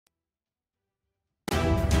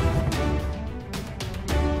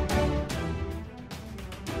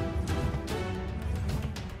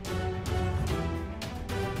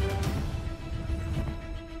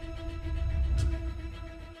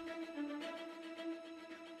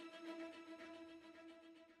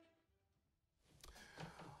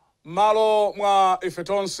Malo mwa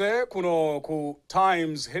ifetonse kuno ku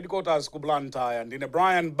Times headquarters ku Blantyre ndine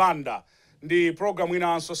Brian Banda ndi programu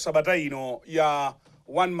inanso sabata ino ya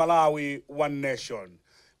One Malawi One Nation.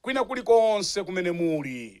 Kwina kulikonse kumene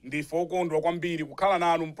muli ndife okondwa kwambiri kukhala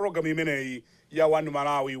nanu mprogramu imeneyi ya One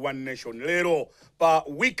Malawi One Nation. Lero pa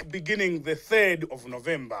week beginning the 3rd of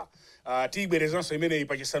November tibwerezanso imeneyi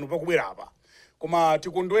pachisanu pakubwera apa. Koma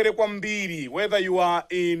tikondwere kwambiri whether you are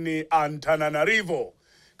in Antananarivo,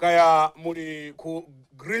 kaya muli ku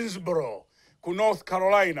Greensboro, ku North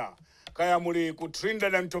Carolina, kaya muli ku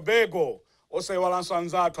Trinidad and Tobago, osayiwalanso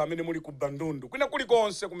anzathu amene muli ku Bandundu. Kwina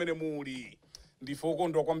kulikonse kumene muli ndife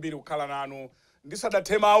okondwa kwambiri kukhala nanu.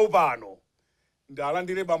 Ndisadathema awu pano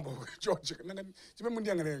ndalandire bambo George chimene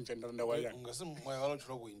mundiyang'anira mchandanda wayanga ngase mwayawala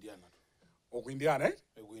chula ku Indiana. Ku Indiana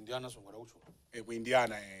Ku Indiana songora kuchula. Ku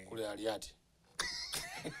Indiana kule Aliati.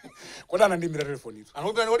 Kodana ndimbira telefoni itu.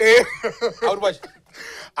 Anopya ni awuri bachi.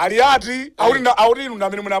 Aliati awuri inu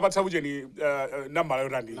amene munapatsa ujeni namba la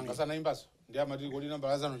yotandi. Nangasa na imbaso. Ndiye amati kodi namba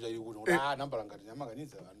la zanu chairi kuti namba la ngati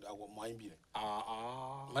nyamaganiza ako mwaimbire.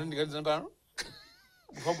 Mani ndiganiza namba lano?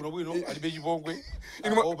 Mfambu nobwino alibe chipongwe.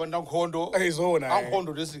 Opanda nkhondo. Zona.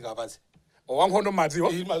 Ankhondo desingapatse. Wankhondo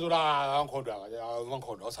madziwa? Mazura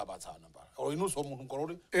ankhondo osapatsana namba. Inuso umuntu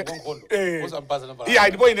nkolori wankhondo osampaza namba. Iya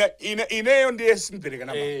ndipo ineyo ndiye simpereka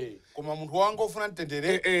namba. Koma munthu wanga ofuna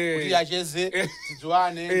ntendere kuti yacheze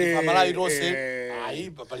tidziwane ndipamalawi tonse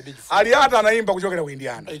ayi palibe chifundo. Aliati anaimba kuchokera ku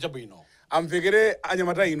Indiana. Chabwino. Amvekere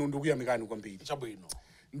anyamata inu ndikuyamikani kwambiri. Chabwino.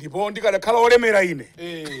 Ndipo ndikadakhala olemera ine.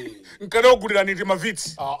 Nkadogulira niti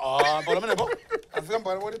mavitsi. Pamenepo afika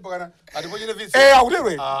mpaka kuti pakana adipo chine vitsi.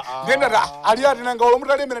 Akuterwe. Ndenda Aliati nanga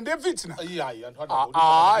olomuta ndiye vitsi na. Ayi anthu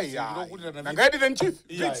adakuti. Nanga edit and chief.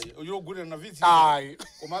 Vitsi. Uyogulira na vitsi.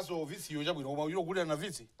 Komanso vitsi yo chabwino koma uyogulira na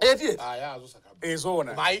vitsi. Azosakaba.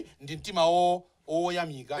 Zona. Mai ndi mtima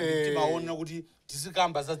oyamika ndi mtima ona kuti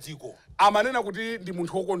tizikamba za dziko. Amanena kuti ndi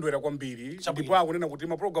munthu wokondwera kwambiri ndipo akunena kuti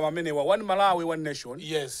maprogramu amene wa One Malawi One Nation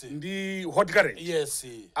ndi Hot Current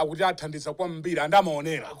akuti athandiza kwambiri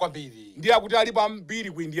andamaonera kwambiri ndi akuti ali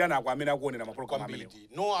pambiri ku Indiana ako amene akuonera maprogramu amenewa.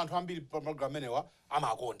 No anthu ambiri program amenewa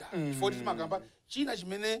amakonda chifukwa timakamba china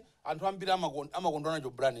chimene anthu ambiri amakondana nacho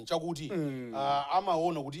brand chakuti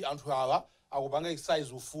amaona kuti anthu awa akupanga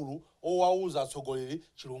exercise ufulu owauza atsogoleri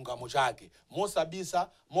chilungamo chake mosabisa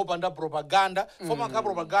mopanda propaganda foma ka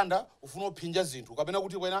propaganda ufuna uphinja zinthu kapena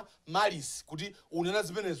kuti kwena malice kuti unena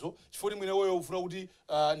zimenezo chifukwa mwene wewe ufuna kuti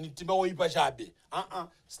ni mtima woipa chabe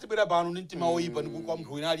sitibwera pano ni mtima woipa ndi kwa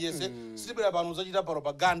munthu wina aliyese sitibwera pano uzachita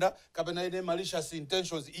propaganda kapena ine malicious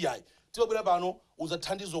intentions iyayi tibwera pano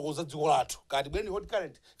uzathandizo koza dziko lathu kati bweni Hot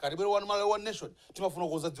Current kati bweni One Malawi One Nation timafuna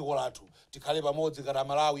koza dziko lathu tikhale pamodzi kati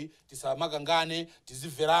Malawi tisamakangane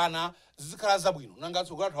tizimverana zizikhala zabwino nanga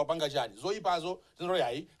dziko lathu apanga chani zoyipazo zinoro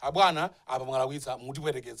yayi abwana apa mwalakwitsa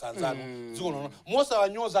mutipweteketsa anzanu dziko nono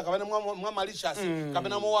mosawanyoza kapena mwa malicious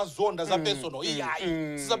kapena mowazonda za personal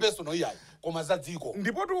iyayi za personal iyayi koma za dziko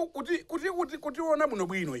ndipo kuti ona buno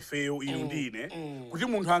bwino ifeyo inu ndine kuti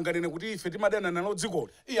munthu anganene kuti ife timadana nalo dziko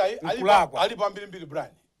iyayi ali pambirimbiri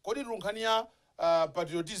brand kodi tunkhania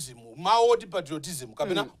patriotism maoti patriotism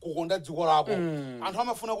kapena kukonda dziko lako anthu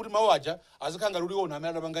amafuna kuti mawu aja azikhanga luliona amene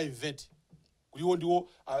adapanga invent kuliwo ndiwo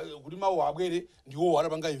kuti mawu abwere ndiwo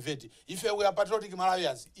adapanga invent ife we are patriotic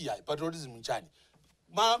Malawians iyayi patriotism nchani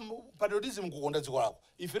patriotism kukonda dziko lako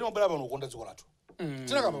ife timabwera pano kukonda dziko lathu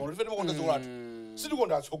tinakamba pano ife timakonda dziko lathu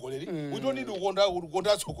sitikonda atsogoleri we don't need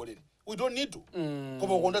kukonda atsogoleri we don't need to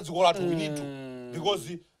koma kukonda dziko lathu we need to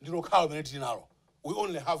because ndilo khalo limene tili nalo we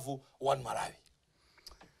only have one Malawi.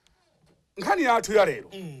 Nkhani yathu ya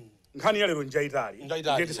lero nkhani ya lero njaitali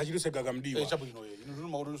ngeti sachituse gagamdiwa chabwino ye inu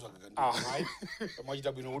makutusa gagamdiwa hayi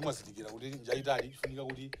mwachita bwino kuti masitikira kuti njaitali ifunika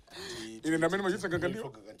kuti ine ndamene machituse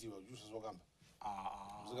gagamdiwa jusa zokamba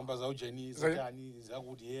zikamba za ujeni zakani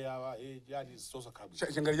zakuti awa yani sosa khabu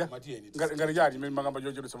changalija ngalija mimi makamba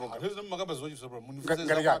jojo soboka hazo makamba zojo soboka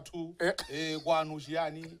munifunza watu kwanu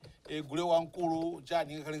chiyani gule wankulu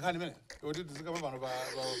chani nkhani mene yoti tizikamba pano pa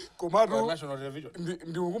komatu national television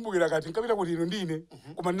ndikukumbukira kati nkapita kuti ino ndine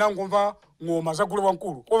koma ndinangomva ngoma za gule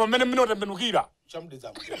wankulu koma mmene mmene utembenukira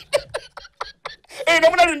chamdeza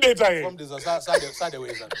namuna lindeta chamdeza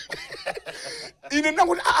sadeweza ine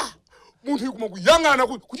ndangoti munthu ikuma kuyang'ana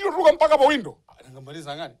kuchitotuluka mpaka pa window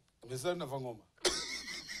ngambaliza ngani mbesa na ngoma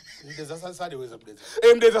ndeza sadeweza mdeza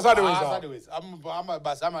mdeza sadeweza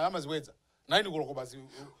basi amaziweza naini kuloko basi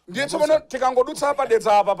ndiye tsopano tikangodutsa apa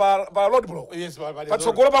dedza apa pa road block yes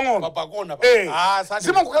patsogolo pang'ono pakona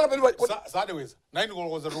simankukhala pali sadeweza naini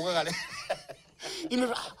kuloko zaruka kale ine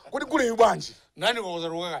kuti kule bwanji naini kuloko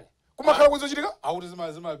zaruka kale kumakhala kuzochitika akuti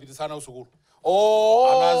zimapitisana usukulu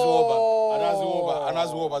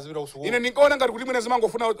Anaziopa zipita usukulu. Ine nikaona ngati kuti mwina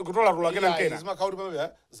zimangofuna kutola kena. Zimakhauli pamwe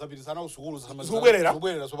zapitisana usukulu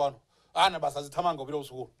zikubwerera sopano. Ana basa zithamanga upita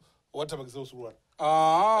usukulu. Wathamangisa usukulu.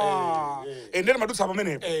 Endere madutsa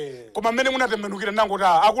pamenepo. Koma mmene munatembenukira ndangoti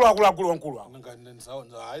akulu wankulu.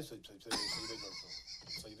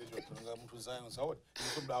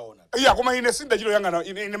 Iya koma ine sindachilo yangana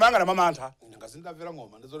ine mayangana mamantha. Ngazindamvera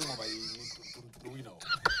ngoma ndizoti ngoma wina.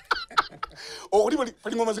 Kuti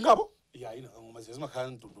pali ngoma zingapo? Iya ina ngoma zimakhala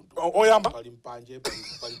ndundu. Oyamba Pali mpanje,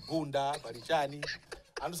 pali gunda, pali chani.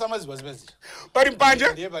 Andu samaziba zimezi. Pali mpanje?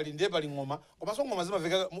 Ndiye pali ngoma. Koma so ngoma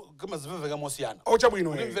zimaveka mosiyana.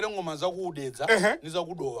 Ochabwino Kuti mvere ngoma zakudedza ndi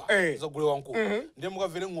zakudowa, zagulewa nkulu. Ndiye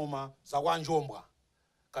mukavere ngoma zakwanjombwa.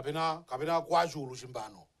 Kapena kwa chulu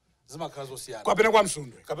chimbano. Zimakhala zosiyana. Kapena kwa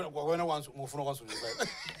msundwe. Kapena mufuna kwa msundwe.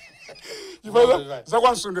 Za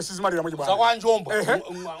kwa msundwe sizimalira mwe bwana. Za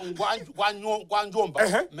kwa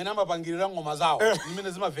njomba. Mena mapangirira ngoma zawo.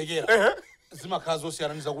 Nimene zimavekera. Zimakhala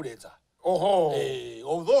zosiyana ndi zakudedza.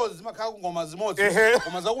 Although zimakhala ngoma zimodzi,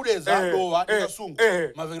 koma zakudedza dowa ndi kasungu.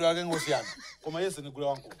 Mavekero yake ngosiyana. Koma yese ni gule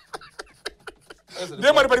wankulu.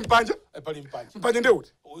 Ndiye mali pali mpanje? Pali mpanje. Mpanje ndiye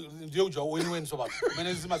uti? Ndiye uja weni so baba.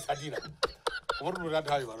 Mene zimatsatira.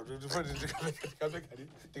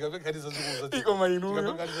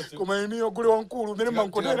 Koma inu gule wankulu mene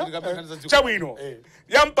mankondera. Chabwino.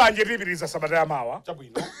 Ya mpanje tipitiriza sabata ya mawa.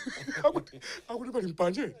 Chabwino. Akuti pali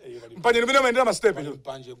mpanje? Mpanje nimene maendera ma step.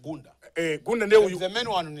 Mpanje gunda. Gunda ndiye uyu. The main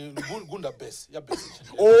one ni gunda base. Ya base.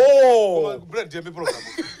 Oh. Brand ya program.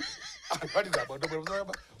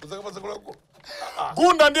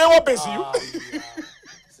 Gunda ndiye wa base yu.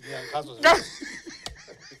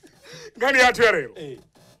 Gani yatu ya lero.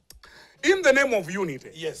 In the name of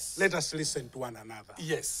unity, yes, let us listen to one another.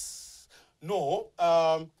 Yes. No,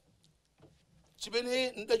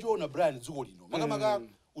 chimene ndachiona Brian dziko lino. Makamaka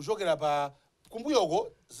uchokera pa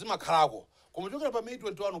kumbuyoko zimakhalako. Koma uchokera pa May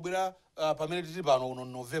 21 ubwera pamene tili pano uno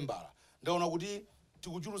November. Ndaona kuti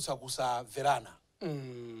tikuchulutsa kusamverana.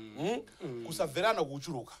 Kusamverana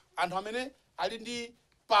kuchuluka. Anthu amene ali ndi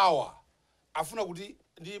power afuna kuti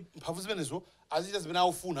ndi mphamvu zimenezo azita zimene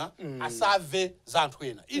aufuna asave za anthu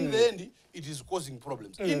ena. In the end it is causing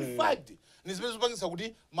problems. In fact ni zimene zopangisa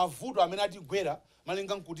kuti mavuto amene atigwera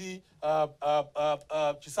malinga kuti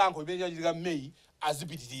chisankho imene chachitika May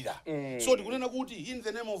azipitirira. So tikunena kuti in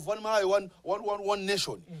the name of One Malawi One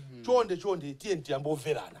Nation chonde tiye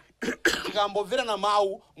tiyamboverana. Tikambomverana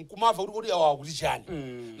mawu nkumava kuti awa kuti chani.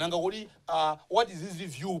 Nanga kuti what is this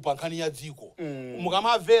review pa nkhani ya dziko.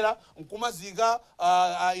 Mukamavera nkumazika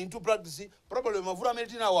into practice probably mavuto amene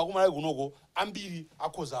tinawo akumalawi kunoko ambiri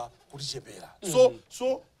akhoza kutichepera.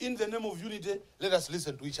 So in the name of unity let us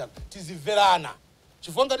listen to each other. Tiziverana.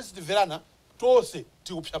 Chifukwa ngati sitiverana tonse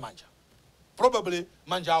tikupsha manja. Probably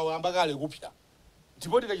manja awo ambakale kupsha.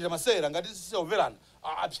 Ndipo tikachita masera ngati sisiverana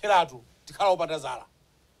apseratu tikhala opanda zala.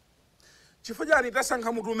 Chifukwa chani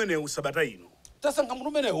tasankha mutu umenewu sabata ino? Tasankha mutu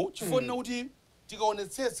umenewu chifukwa kuti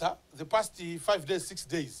tikaonetsetsa the past 5 days 6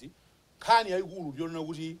 days nkhani yayikulu yonena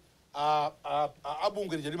kuti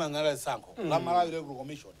abunge limang'alira chisankho la Malawi Electoral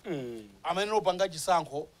Commission amene opanga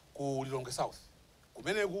chisankho ku Lilongwe South.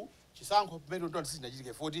 Kumeneku chisankho pamene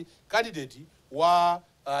sinachitike foti candidate wa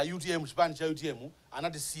UTM chipani cha UTM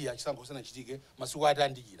anatisiya chisankho sanachitike masiku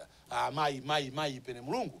atandikira. Mayi pene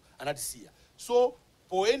mulungu anatisiya. So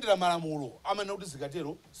poendera malamulo amene kuti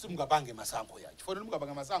zikatero simungapange masankho ya. Chifukwa kuti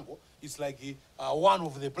mukapanga masankho it's like one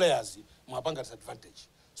of the players mwapanga disadvantage.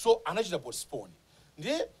 So anachita postpone.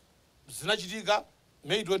 Ndiye zinachitika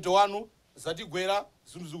May 21 zatigwera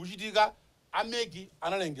zinthu zikuchitika ameki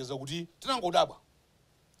analengeza kuti tinangodabwa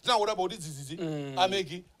kuti zizizi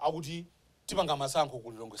ameki akuti tipanga masankho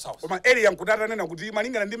ku Lilongwe South. Koma area nkutata nena kuti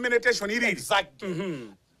malingana ndi meditation ilili. Exactly.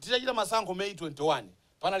 Titachita masankho May 21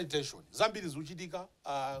 panali tension. Zambiri zikuchitika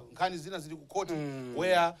nkhani zina zili ku court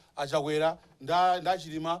where achakwera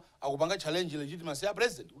ndachilima akupanga challenge legitimacy ya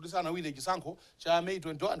president kuti sanawine chisankho cha May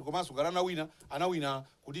 21 komanso ngati anawina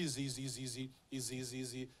kuti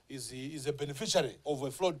is a beneficiary of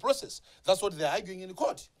a flawed process. That's what they are arguing in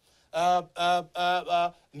court.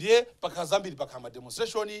 Ndiye pakhala zambiri pakhala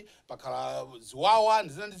demonstration pakhala ziwawa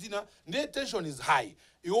ndi zina ndiye tension is high.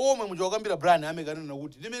 Iwomwe muchokambira Brian amekanena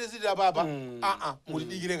kuti limene zili apapa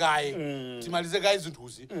mulidikire kaye timalize kaye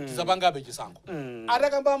zinthuzi tizapangabe chisankho.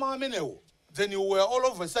 Atakamba amenewo then we were all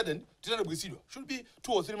of a sudden tinadabwisidwa should be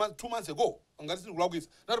 2 or 3 months 2 months ago ngati sikulakwisa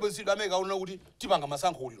tinadabwisidwa amekaona kuti tipanga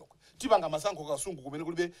masankho kuliloko tipanga masankho kasungu kumene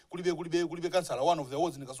kulibe kansala one of the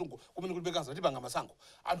wards ni kasungu kumene kulibe kansala tipanga masankho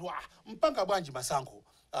anthu mpanga bwanji masankho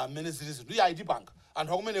mmene zili zinthu iya itipanga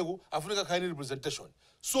anthu akumeneku afunika khaini representation.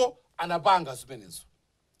 So anapanga zimenezo.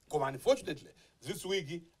 Koma unfortunately this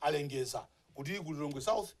week alengeza kuti kulilongwe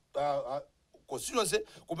South constituency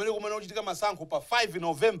kumene kuchitika masankho pa 5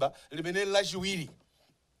 November limene lachiwiri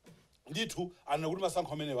ndithu ana kuti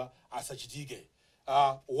masankho amenewa asachitike.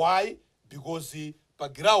 Why? Because pa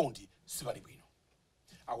ground sipali bwino.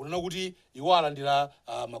 Akunena kuti iwo alandira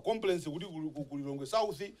ma complaints kuti kulilongwe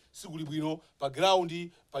South sikuli bwino, pa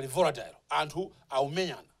ground pali volatile, anthu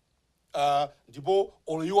aumenyana. Ndipo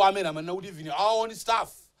iwo amene amanena kuti even our own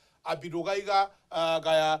staff apito kaika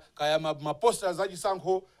kaya ma posters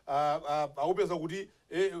achisankho aupeza kuti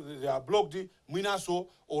they are blocked mwinaso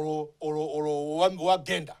wa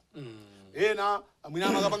gender. Ena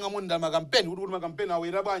mwina makapanga munda makampeni kuti makampeni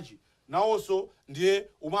awera bwanji nawonso ndiye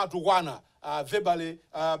umatukwana verbally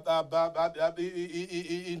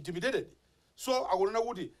intimidated. So akunena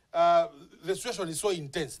kuti the situation is so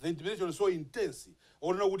intense, the intimidation is so intense.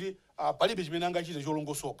 Akunena kuti palibe chimene angachite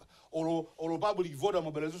cholongosoka olo public voter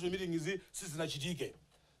mobilization meeting izi sizinachitike.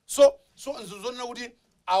 So nzonena kuti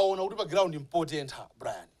aona kuti pa ground important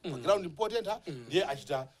Brian. Pa ground important ndiye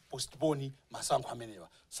achita postpone masankho amenewa.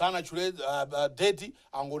 Sana chule date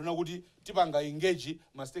angonena kuti tipanga engage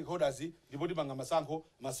ma stakeholders ndipo tipanga masankho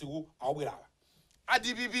masiku awabwerawa.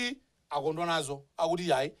 ADPP akondonazo akuti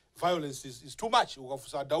yayi violence is too much.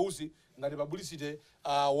 Ukafusa dausi ngati publicity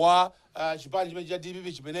wa chipani chimene cha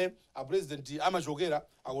DPP chimene president amachokera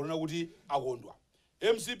akonena kuti akondwa.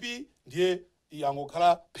 MCP ndiye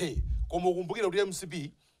yangokhala pay. Koma ukumbukira kuti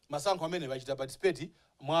MCP masankho amene bachita participate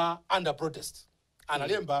mwa under protest.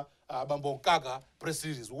 Analemba bambo Nkaka press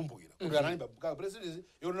release ukumbukira. Kuti analemba Nkaka press release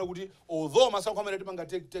yonena kuti although masankho amene tipanga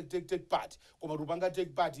take part, koma tupanga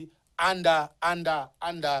take part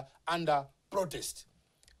under protest.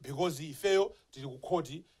 Because ifeyo tili ku court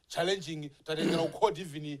challenging tatengera ku court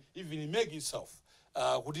even make itself.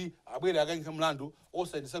 Kuti abwere akankha mlandu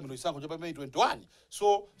osayendesa bwino chisankho cha pa May 21.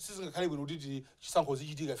 So sizingakhale bwino kuti chisankho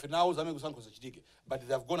zichitika ife nawo zamene kusankho zichitike. But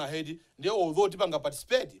they have gone ahead. Ndiye although tipanga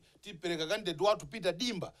participate tipereka candidate wathu Peter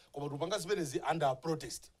Dimba koma tupanga zimenezi under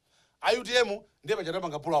protest. IUTM ndiye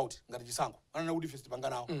pachatapanga pull out ngati chisankho. Anana kuti first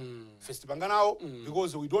panga nawo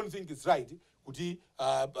because we don't think it's right kuti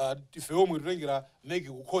ife omwe tutengera make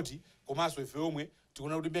ku court komanso ife omwe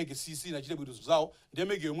tikuna kuti make CC na chite bwito zawo ndiye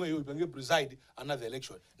make yomweyo ipange preside another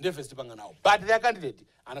election ndiye first panga nawo. But their candidate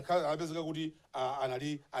anapezeka kuti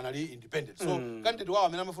anali independent. So candidate wawo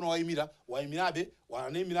amene amafuna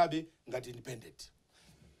waimirabe ngati independent.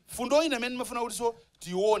 Fundo ina amene mafuna kuti so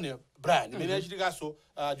tione Brian imene yachitikaso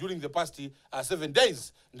during the past 7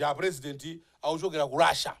 days ndi president auchokera ku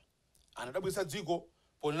Russia anadabwisa dziko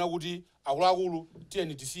ponena kuti akuluakulu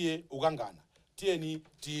tiyeni tisiye ukangana, tiyeni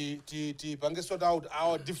tipange sort out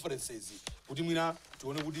our differences kuti mwina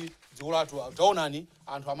tione kuti dziko lathu taonani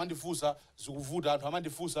anthu amandifunsa zikuvuta, anthu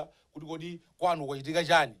amandifunsa kuti kodi kwanu kwachitika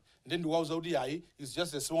chani. Then ndikuwauza kuti yayi is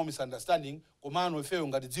just a small misunderstanding komano ifeyo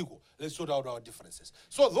ngati dziko, let's sort out our differences.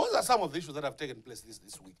 So those are some of the issues that have taken place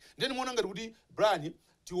this week. Then muona ngati kuti Brian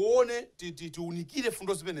tione tiunikire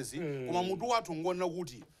fundo zimenezi koma mutu wathu ngonena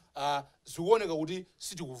kuti zikuoneka kuti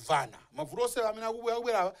sitikuvana. Mavuto onse amene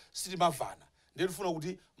akubwera sitimavana. Ndiye tifuna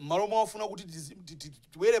kuti m'malo mwawo funa kuti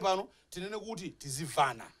tibwere pano tinene kuti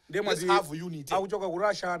tizivana. Let's have unity. Akuchoka ku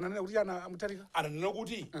Russia ananena kuti amutarika. Ananena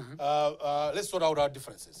kuti let's sort out our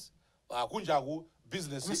differences. Kunjaku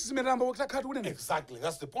business. Exactly,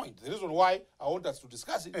 that's the point. The reason why I want us to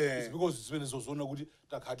discuss it is because it's when zozona kuti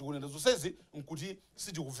takhati kunena zosezi nkuti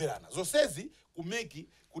sitikuvherana. Zosezi kumeki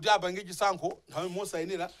kuti apange chisankho nthawi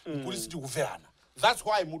mosayenera kuti sitikuvherana. That's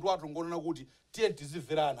why mutu wathu ngonena kuti tiyeni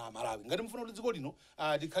tizimverana Amalawi. Ngati mfuna kuti dziko lino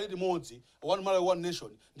tikhale limodzi, One Malawi One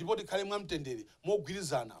Nation, ndipo tikhale mwamtendere,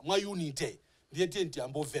 mogwirizana, mwa unity, ndiye tiyeni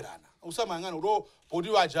tiyambomverana. Usamayang'ana kuti poti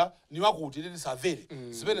wacha ni wakuti tisavere.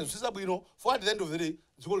 Zimene zisabwino for at the end of the day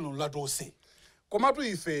dziko lino latose. Komatu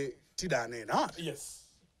ife tidanena.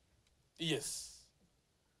 Yes.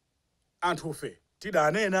 Anthufe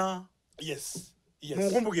tidanena. Yes.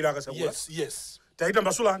 Mukumbukira Kasakula. Yes. Taita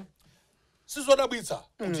mbasulani. Sizodabwitsa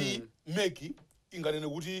kuti meki inganene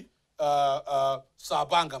kuti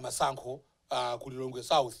sapanga masankho kulilongwe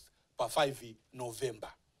South pa 5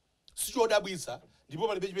 November. Sichodabwitsa ndipo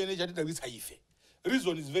palibe chimene chatidabwitsa ife.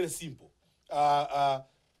 Reason is very simple.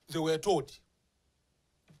 They were told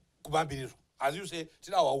kubambiriro, as you say,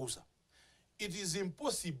 tidawauza, it is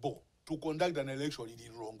impossible to conduct an election in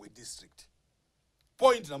Lilongwe district.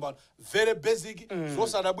 Point number one, very basic,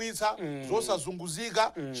 zosadabwitsa,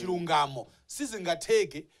 zosazunguzika, chilungamo.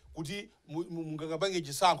 Sizingatheke kuti mungakapange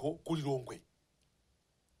chisankho kulilongwe.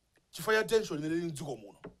 Chifukwa cha tension imene mdziko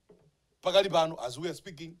muno. Pakali pano, as we are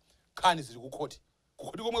speaking, khani zili ku court. Ku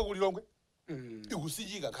court komwe kulilongwe.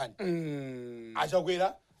 ikusichika khani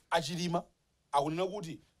achakwera achilima akunena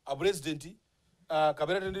kuti a president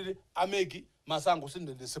kapena tendere ameki masango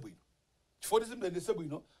sindendese bwino chifukwa sindendese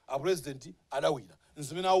bwino a president adawina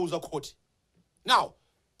nzimene auza khoti. Now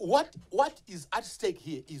what is at stake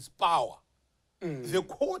here is power. The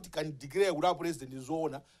court can declare kuti a president is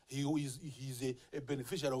owner, he is a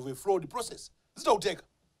beneficiary of a fraud process. Zitauteka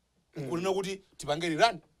kunena kuti tipange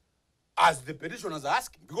lirani as the petitioners are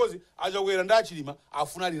asking, because achakwera ndachilima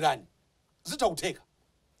afuna lirani zitauteka.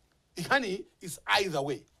 Ikani is either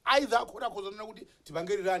way, either akhoda khozana kuti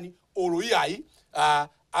tipange lirani olo iyayi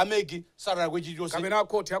ameki sarara kwechilichonse kamena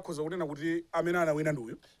court yakhoza kunena kuti amene anawina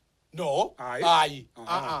ndiuyo. No, aye.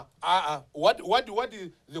 What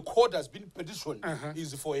the court has been petitioned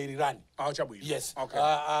is for a rerun. Yes. Okay.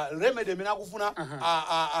 Remedy mena kufuna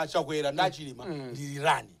chakwera ndachilima ndi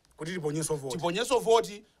rerun. Kuti tiponyeso vote. Tiponyeso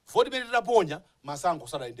vote mene taponya masango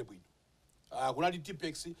sala ende bwino. Kunali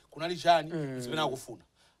Tipex, kunali chani zimene akufuna.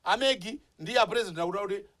 Ameki ndi a president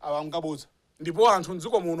akuti awangaboza. Ndipo anthu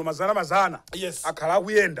mdziko muno mazana yes akhala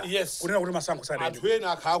akuyenda yes kunena kuti masango sala ende. Anthu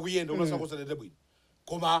ena akhala akuyenda kuti masango sala ende bwino.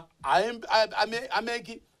 Koma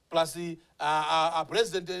ameki plus a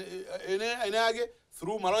president ene ake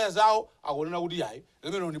through maloya zawo akunena kuti yayi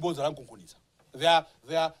lemeno ndi boza la mkunkhuniza. They are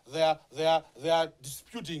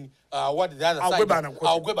disputing what the other side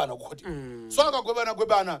agwebana khoti. So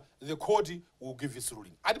akagwebana the court will give its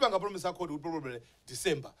ruling. Atipanga promise a court will probably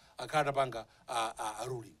December akhala panga a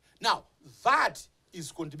ruling. Now that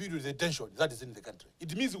is contributing to the tension that is in the country.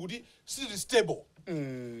 It means kuti still stable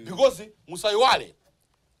because musaiwale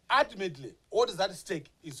ultimately what is at stake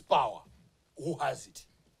is power. Who has it?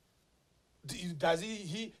 Does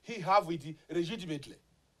he have it legitimately?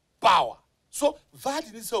 Power. So that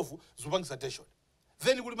in itself zopangisa tension.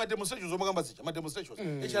 Then kuli ma demonstrations zomagamba zicha, ma demonstrations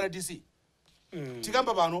HRDC.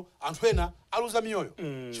 Tikamba pano anthu ena aluza miyoyo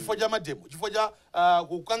chifukwa cha mademo, chifukwa cha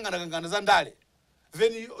kukangana za ndale.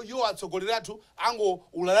 Then yo atsogoleratu ango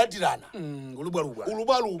ulalatirana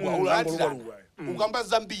ulubwa ulalatirana ukamba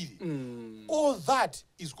zambiri. All that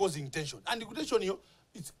is causing tension, and the tension here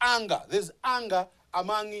it's anger. There's anger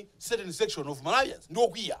among certain section of Malawians.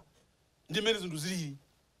 Ndokwiya ndimene zinthu zilili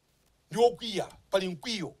ndokwiya pali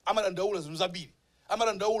mkwiyo amadandaula zinthu zambiri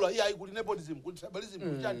amadandaula iya kuti nepotism kuti tribalism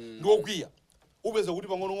kuti chani ndokwiya upeza kuti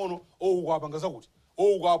pang'onong'ono ukwapanga zakuti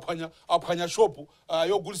aphwanya shop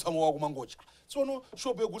yogulitsa mawa kumangocha. Tsono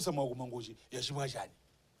shop yogulitsa mawa kumangochi yachimwa chani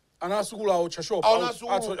anasukulu awo cha shop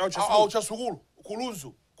awo cha sukulu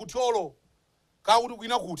kulunzu kutyolo kakuti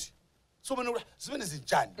kwina kuti so zimene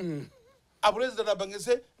zinchani. A president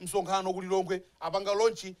abangese msonkhano kuli Longwe abanga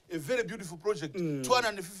launch a very beautiful project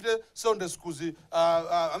 250 secondary schools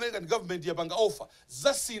American government yapanga offer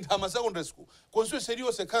zasintha ma secondary school konso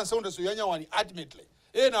serious kan secondary school yanyawani ultimately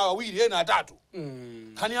ena awiri ena atatu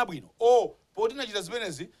khani yabwino poti nachita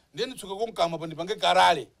zimenezi ndeni tsuka konkama pa ndipange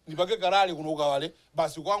karale kuno ukawale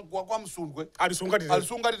basi kwa msundwe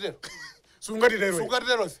alisungatitero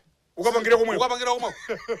sungatitero ukapangira komwe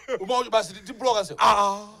umawo basi tibloka se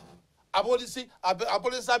apolisi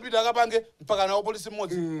apita akapange mpaka na apolisi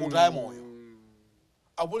mmodzi utaya moyo.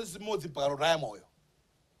 Apolisi mmodzi mpaka utaya moyo.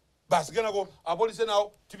 Basi kenako apolisi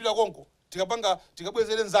nawo tipita konko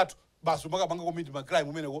tikabwezere nzathu basi umakapanga komiti ma crime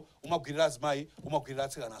umeneko umagwirira azimayi umagwirira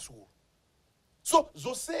atsikana asukulu. So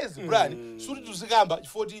zonsezi brand suti tuzikamba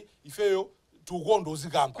chifoti ifeyo tukondo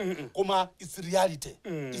uzikamba koma it's reality.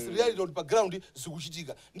 It's reality on background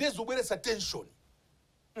zikuchitika ndezobweresa tension.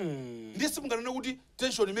 Ndisi munganena kuti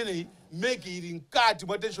tension imeneyi make ili nkati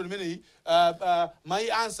mwa tension imeneyi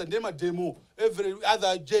my answer ndema demo every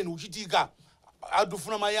other gen uchitika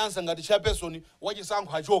adufuna my answer ngati chairperson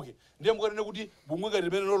wachisankho achoke ndiye mukanena kuti bungweka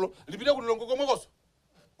limene lolo lipite kuti Longwe komwekoso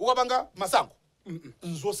ukapanga masankho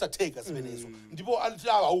nzosatheka zimenezo ndipo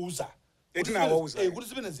awauza kuti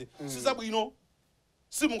zimenezi sizabwino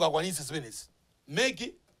simungakwanise zimenezi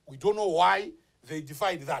make we don't know why they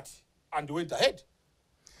defied that and went ahead.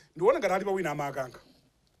 Ndiwona ngati alipo wina amakanga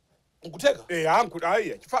nkuteka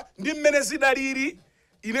aiya chifa ndi mmene zidaliri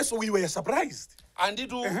ineso we were surprised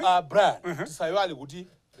anditu Brian tisaiwale kuti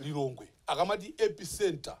Lilongwe akamati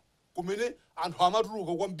epicenter kumene anthu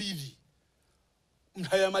amatuluka kwambiri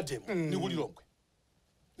mnthawi ya mademo ni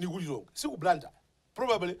kulilongwe siku Blantyre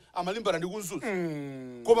probably amalimbana ndi kunzuzu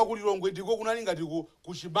koma kulilongwe ndiko kunali ngati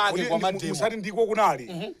kuchimake kwa mademo musati ndiko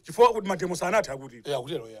kunali chifukwa kuti mademo sanatha kuti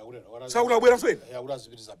akutero sakuti abwera swena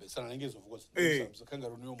akutazipitiza be sanalengeza of course msakanga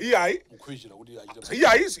runiyo mkhwichira kuti achita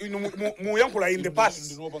iyayi muyankhula in the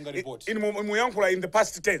past muyankhula in the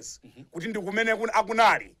past tense kuti ndikumene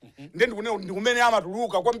akunali nde ndikumene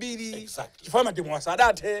amatuluka kwambiri chifukwa mademo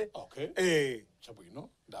asadathe chabwino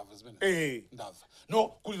ndava zimene ndava no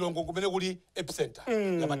kuli longo kumene kuli epicenter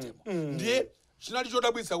ya matemo ndiye chinali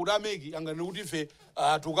chodabwitsa kuti ameki angane kuti ife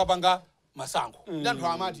tukapanga masankho ndi anthu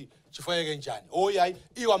amati chifukwa yake njani oyi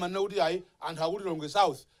iwo amanena kuti ayi anthu akuti Lilongwe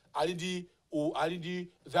South ali ndi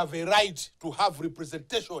they have a right to have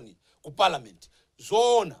representation ku parliament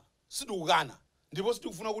zoona sitikukana ndipo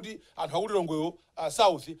sitikufuna kuti anthu akuti Lilongwe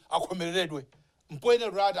South akhomereredwe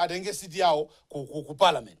mpoyenera kuti atenge siti yawo ku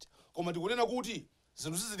parliament koma tikunena kuti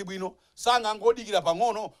zinthu sizili bwino sangangodikira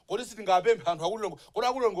pang'ono kuti sitingapemphe anthu akuti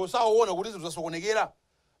Lilongwe saona kuti zinthu zasokonekera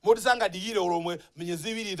moti sangadikire olomwe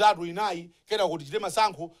minyezi 2 3 4 kena kuti chite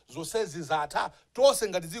masankho zonsezi zatha tonse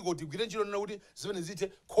ngati dziko tigwire ntchito nena kuti zimene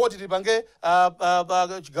zithe khoti tipange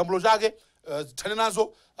chigamulo chake tithane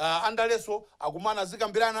nazo andaleso akumana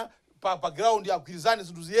zikambirana pa ground agwirizane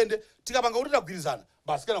zinthu ziyende tikapanga kuti tagwirizana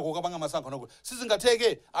basi kena kokapanga masankho nako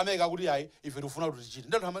sizingatheke ameka kuti ayi ife tifuna kuti tichite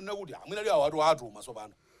ndathu amanena kuti amwina liwa watu atuma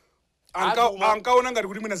sopano ankaona ngati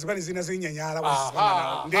kuti mwina zipani zina zinyanyala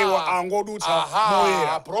kwa ndewo angodutsa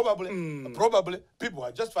moyera probably people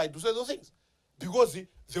are justified to say those things because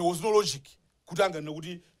there was no logic kuti angane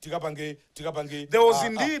kuti tikapange there was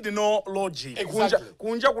indeed no logic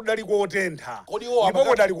kunja kudali kotentha ndipo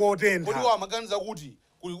kudali kotentha kodi amaganiza kuti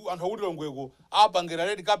anthu akuti Lilongweko apangira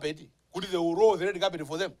red carpet kuti they will roll the red carpet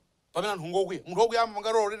for them pamene anthu ngokwiya munthu okwiya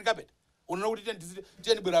amapanga roll red carpet unena kuti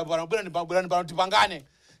tiyeni bwerani tipangane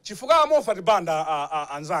chifukwa amofa tibanda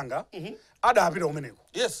anzanga adapita kumeneko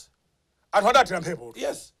yes anthu adathira mphepo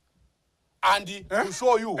yes and to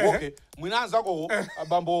show you okay mwinanza ko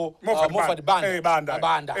bambo Moffat banda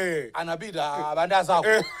anapita banda zako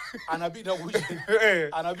anapita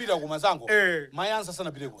anapita ku masango mayansa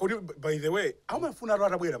sana piteko kodi by the way amafuna ro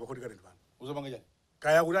atabwera pa kodi kalendo bana uzopanga njani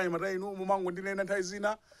kaya kuti matai inu mumango ndinena nthawi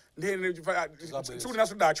zina ndine tsiku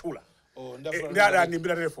linaso dachula ndada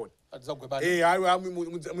ndimbira telefoni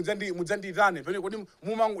mudzandiyitane pene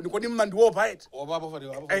kodi mmandiopa eti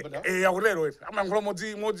akutero eti amayankhula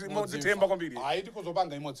modzi themba kwambiri ayi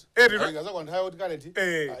tikozopanga imodzi zakwanthayo kuti kaleti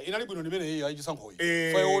inali bwino ndimene iyi ayichisankhoyi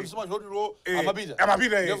simachotiro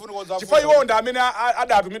amapita chifukwa iwonda amene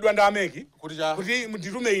adatumidwa ndi ameki kuti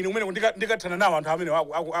nditume ine kumene ndikathana nawo anthu amene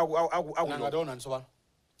akutiona nisopano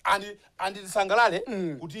andi tisangalale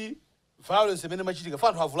kuti violence imene machitika fa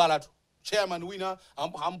anthu avulala chairman wina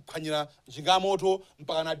amphwanyira njinga moto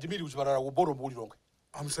mpaka na admit kuchipatala ku bottom ku Lilongwe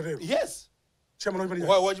amserero yes chairman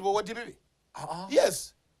wa DPP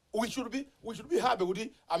yes we should be happy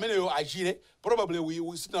kuti ameneyo achire probably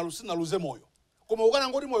we sina lose moyo koma ukana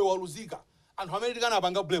ngoti moyo waluzika anthu amene tikana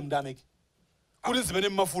apanga blame ndameki kuti zimene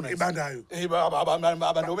mmafuna ibandayo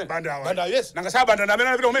banda yes nanga sabanda namene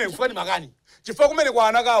anapita kumene kufani makani chifukwa kumene kwa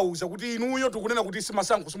anakauza kuti inuyo tikunena kuti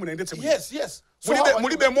simasankho simunayendetse bwino yes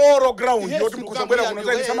mulibe moral ground yoti mukuzabwera kuno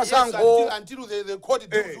zaidi samasankho until the court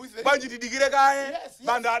deals with it banji tidikire kaye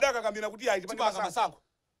banda adaka kambira kuti ayi tipanga masankho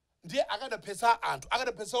ndiye akadapesa anthu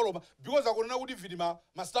akadapesa oloma because akunena kuti vidima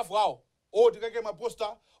ma staff awo tikake ma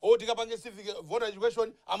poster tikapange civic voter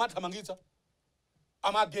education amathamangitsa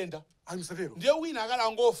amagenda amserero ndiye wina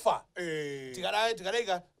akala ngofa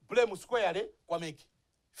tikadaika blame square kwa meki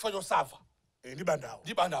fanyo sava ndi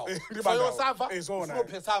bandawo fanyo sava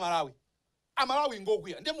sopesa Malawi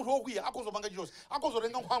ngokwiya ndiye munthu okwiya akozopanga chilonse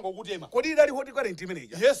akozotenga nkhwango kuti ema kodi idali hoti current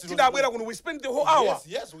manager tidabwera kuno we spend the whole hour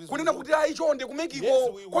kunena kuti ayi chonde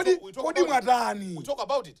kumekiko kodi mwatani we talk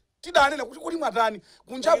about it tidanena kuti kodi mwatani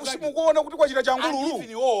kunjabu simukuona kuti kwachita changululu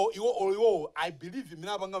iwo I believe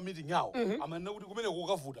mina apanga meeting yawo amanena kuti kumene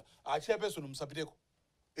kukavuta chairperson msapiteko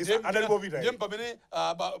ndiye mpamene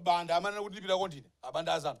banda amanena kuti lipita kontine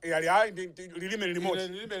abanda azana lilime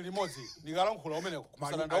limodzi ndikalankhula kumeneko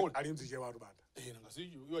kusalandaula ali mziche watu banda nangasi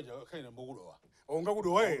iwo jakhaina mbokudowa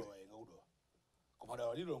ongakudowa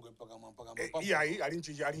komadawa Lilongwe mpaka iyayi ali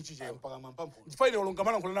mchiche mpaka mampampu ndifaine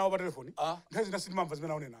olongamana nkhula nawo pa telefoni nthazi nasinimamva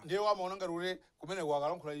zimene aonena ndiye wamaona ngati kuti kumeneko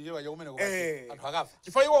akalankhula iyewa chakumeneko anthu akafa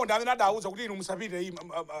chifukwa iwo ndi amene adauza kuti inu musapite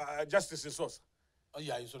justice sosa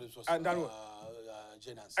iyayi sosa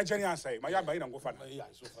Ajaniansa mayamba ina ngofana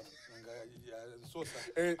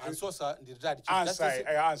Sosa ndi retired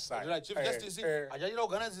chief justice ajachita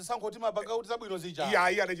organize sankho timapanga kuti zabwino zija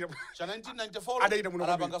adachita cha 1994 adachita muno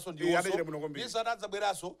adapangaso ndiwo isa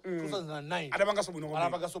adadzabweraso 2009 adapangaso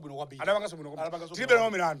bwino kwambiri tilibe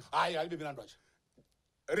nawo milandu alibe milandu acha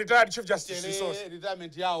retired chief justice Sosa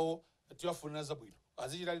retirement yawo tiwafunira zabwino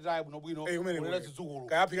azichita retire bwino kulera zidzukulu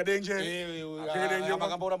kaya apika denje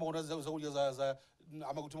amakamba ora makonda zakudya za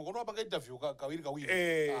amakuti makondo apanga interview kawiri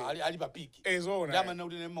ali pa peak Zona. ndamana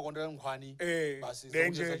kuti nemakonda nkhwani basi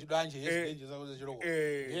Denje. chidanje denje zako chiloko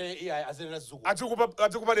azerera zizuku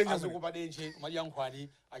Adzikupa denje. azikupa denje madya nkhwani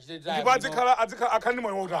achite Ndipo adzikhala akhani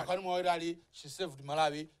moyo wotani. akhani moyo she saved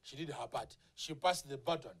Malawi, she did her part, she passed the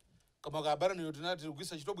baton. Kama kabara niyo tinati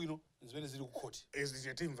kugisa chitobwino zimene zili ku court.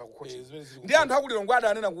 Timva ku court. Zimene zili ku Ndi anthu akulilongwa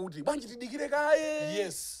adanena kuti bwanji tidikire kaye.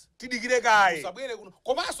 yes. Tidikire kaye. Sabwere kuno.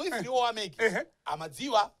 Komanso if you are making.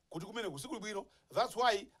 Amadziwa kuti kumene kusikuli bwino. That's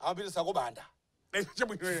why amapita sako banda.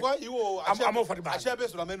 Chabwino. Kwa iwo Amofa tibanda. achia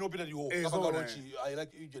peso lamene opita liwo. Kama karochi I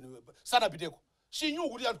like Eugene. Sana piteko. She knew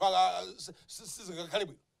kuti anthu sizikakhale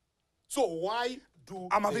bwino. So why do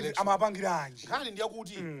amapangira anje? Kani ndiya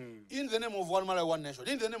kuti in the name of One Malawi One Nation,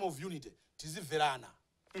 in the name of unity, tizimverana.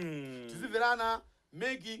 Tizimverana,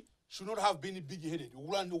 Maggie should not have been big-headed.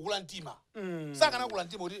 Ukulantima. Sakana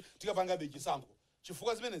kulantima kuti tikapanga beji sanko.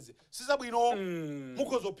 Chifukwa zimenezi sizabwino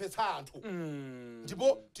mukozophetsa anthu.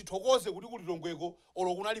 Ndipo tithokoze kuti kuti tongweko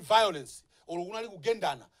olo kunali violence, olo kunali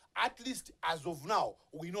kugendana. At least as of now,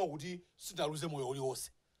 we know kuti sinaluze moyo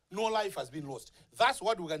uliwonse. No life has been lost. That's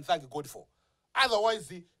what we can thank God for.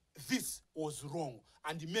 Otherwise, this was wrong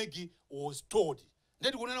and Maggie was told.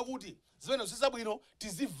 Ndeti kunena kuti zimene sizabwino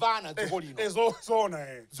tizivana dziko lino.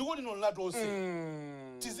 Zona Dziko lino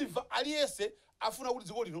latonse. Tiziva aliyese afuna kuti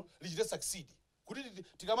dziko lino lichite succeed. Kuti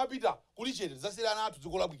tikamapita kulichete zasirana athu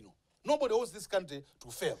dziko labwino. Nobody wants this country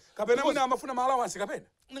to fail. Kapena mwina amafuna malawansi kapena?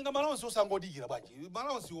 Ninga malawansi osangodikira bwanji.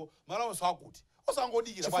 Malawansi akuti.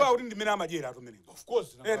 Osangodikira bwanji. Chifukwa kuti ndimene amajera atumene. Of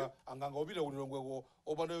course, anganga opita kulilongweko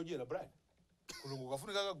opanda yojera Brian. Kulungu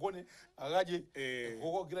kafunika kagone akaje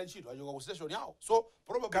koko kila ntchito achoka ku station yawo. So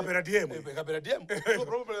probably kapera DM. So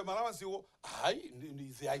probably Malawansi wo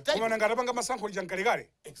they are tight. Kuma nangapanga masankho lijankalekale.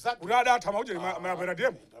 Exactly. Ulada atama uje mapera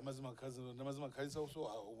DM. Ndamazima khalisa so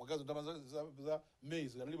umakazi ndamaza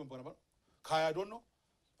maze kanalipa mpana. I don't know.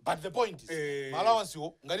 But the point is Malawansi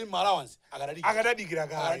wo ngani Malawansi akadadikira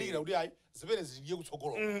kuti ayi zimene ziye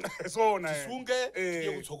kutsogolo. Sona Tisunge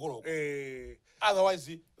tiye kutsogolo.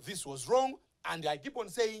 Otherwise this was wrong. And I keep on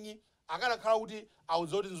saying, akakhala kuti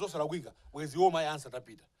awuzoti nzosala kwika where's your my answer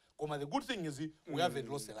tapita. Koma the good thing is we haven't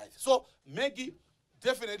lost a life. So Maggie,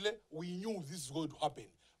 definitely we knew this is going to happen.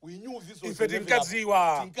 We knew this was going to happen.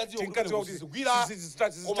 Tinkadziwa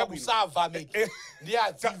kuti koma kusava Maggie.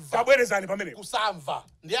 Tabwerezani pamene. Kusamva.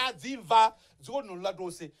 Ndi adzimva dziko lino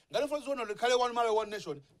latonse. Ngati funa zona likhale One Malawi One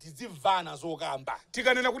Nation tizimvana zokamba.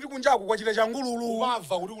 Tikanena kuti kunjaku kwachita changululu.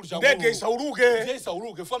 Kumva kuti kuli changululu. Ndege isauluke. Ndege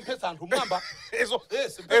isauluke. Funa mphetsa anthu mwamba.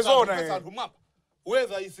 Ezona anthu mwamba.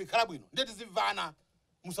 Whether isikhala bwino. Ndeti zimvana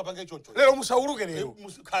musapange chocho. Lero musauluke lero.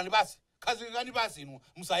 Khalani basi. Khazikani basi inu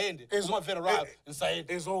musayende. Kumafera lwa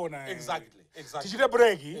nsayende. Ezona. Exactly. Tichite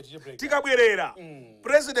break. Tikabwerera.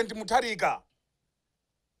 President Mutharika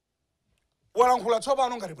walankhula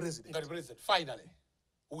tsopano ngati president. Finally,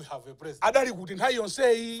 we have a president. Adali kuti nthawi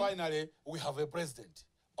yonseyi. Finally, we have a president.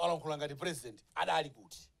 Walankhula ngati president. Adali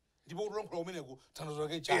kuti. Ndipo kulankhula umeneku thandizo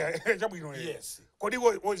lake chani. Chabwino. Yes. Kodi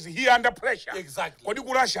was he under pressure? Exactly. Kodi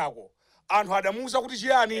kulashako anthu adamuza kuti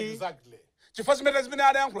chiyani? Exactly. Chifukwa zimene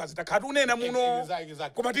adayankhula zitakhati unena muno. Exactly.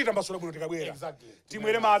 Koma titambasula bwino tikabwera. Exactly.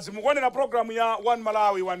 Timwere madzi mukuonera program ya One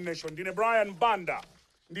Malawi One Nation. Ndine Brian Banda.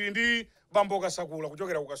 Ndili ndi Banda and George Kasakula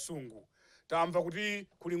kuchokera ku Kasungu. Tamva kuti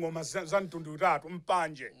kuli ngoma za mtundu utatu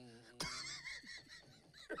mpanje.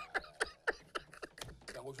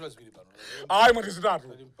 Ngochula zibiri pano. Ayi mwati zitatu.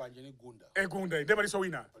 Mpanje ni gunda. Gunda inde paliso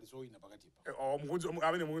wina. Paliso wina pakati pa.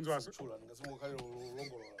 Amene mukunzi waso. Chula ngasimu khale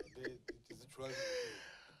longolola. Tizichula.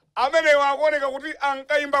 Amene wakuoneka kuti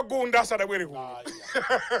ankayimba gunda asadabwere kuno.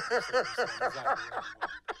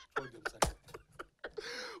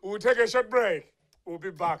 We'll take a short break. We'll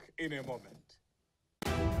be back in a moment.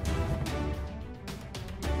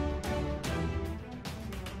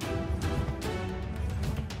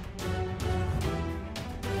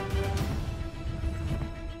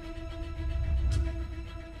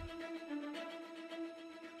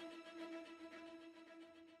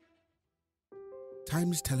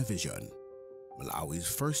 Times Television, Malawi's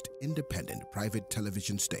first independent private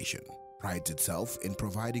television station, prides itself in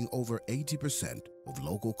providing over 80% of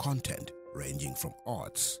local content ranging from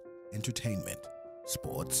arts, entertainment,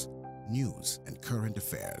 sports, news, and current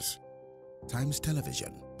affairs. Times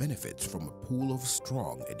Television benefits from a pool of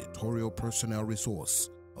strong editorial personnel resource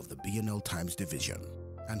of the BNL Times Division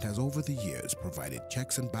and has over the years provided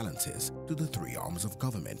checks and balances to the three arms of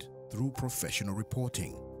government through professional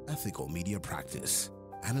reporting, ethical media practice,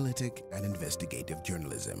 analytic and investigative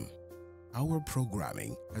journalism. Our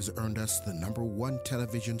programming has earned us the #1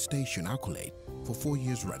 television station accolade for 4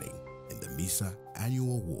 years running in the MISA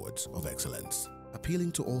Annual Awards of Excellence.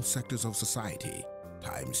 Appealing to all sectors of society,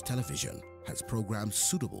 Times Television has programs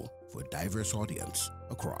suitable for a diverse audience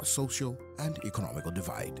across social and economical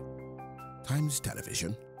divide. Times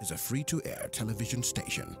Television is a free-to-air television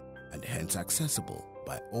station and hence accessible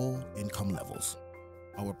by all income levels.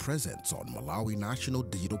 Our presence on Malawi National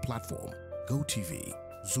Digital Platform, GoTV,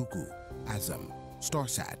 Zuku, Azam,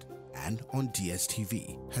 Starsat, and on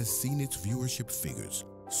DSTV has seen its viewership figures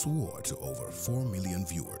soar to over 4 million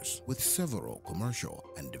viewers. With several commercial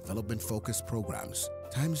and development-focused programs,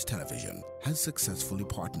 Times Television has successfully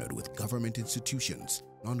partnered with government institutions,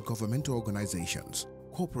 non-governmental organizations,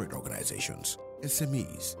 corporate organizations,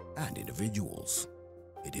 SMEs, and individuals.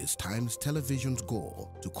 It is Times Television's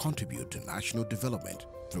goal to contribute to national development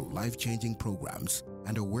through life-changing programs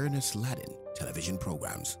and awareness-laden television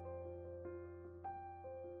programs.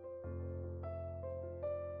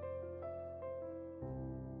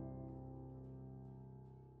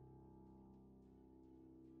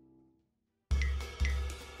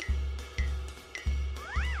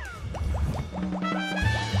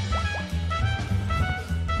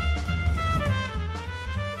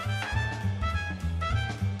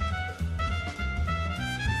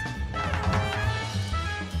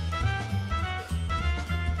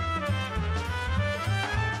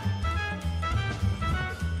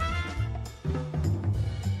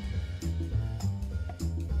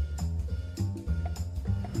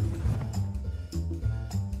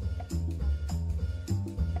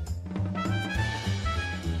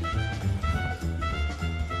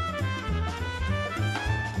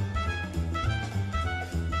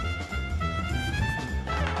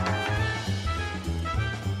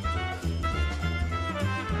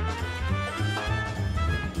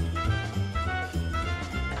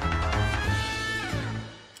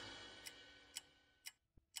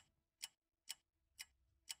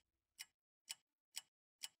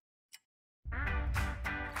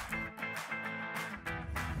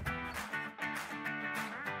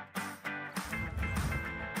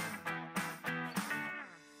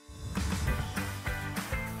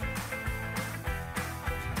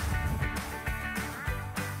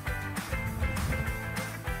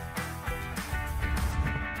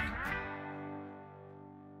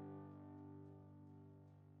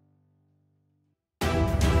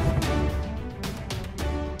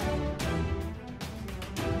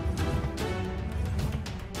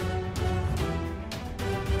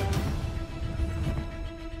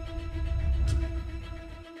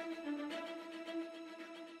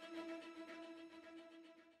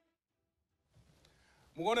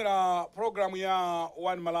 mukuonera programu ya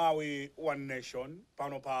One Malawi One Nation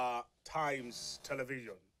pano pa Times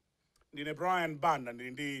Television. Ndine Brian Banda,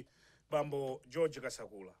 ndili ndi bambo George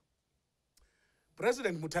Kasakula.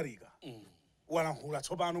 President Mutharika walankhula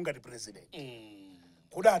tsopano ngati president.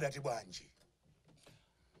 Kudada ati bwanji.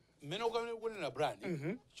 Mmene ukunena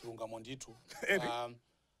Brian, chilungamo ndithu.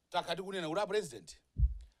 Takati kunena kuti president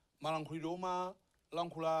malankhulidwe oma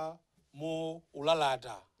lankhula mo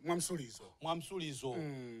ulalata mwamsulizo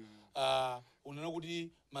unena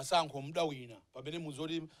kuti masankho mudawina pamene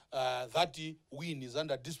muzoti that win is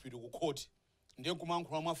under dispute ku court ndiye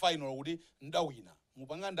kumankhula mwa final kuti ndawina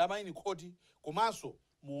mupanga ndama ini court komanso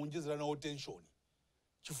muonjezera nawo tension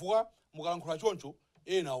chifukwa mukalankhula choncho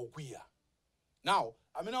ena ukwiya. Now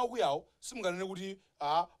amene akwiyawo simunganene kuti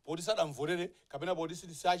poti sadamvotere kapena poti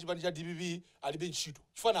sichipani cha DPP alibe ntchito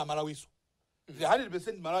chifana Malawiso. The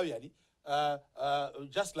 100% Malawian,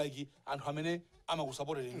 just like and how many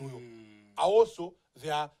amakusupported in New York. Also, they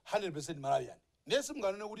are 100% Malawian. Nesi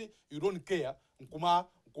mganone kuti you don't care,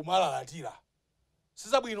 kumala latira.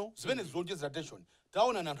 Sisa bwino, zimene zonjeza attention.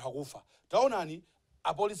 Taona na hakufa. Taona ni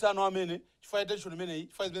apolisi ano amene chifaya attention imene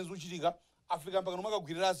chifaya zimene zochitika Africa mpaka nomaka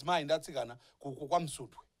kugwirira azimai ndatsikana kwa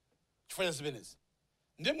msutwe. Chifaya zimenezi.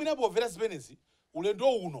 Ndiye mwina povera zimenezi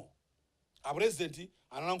ulendo uno. A president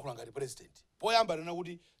analankhula ngati president. Poyamba nena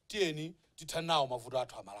kuti tiyeni tithanawo mavuto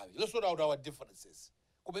athu a Malawi. Let's sort out our differences.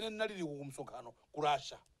 Kumene ndinalili kumsonkhano ku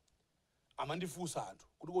Russia. Amandifunsa anthu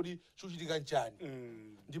kuti chuchitika nchani.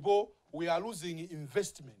 Ndipo we are losing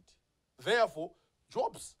investment. Therefore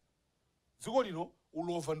jobs dziko lino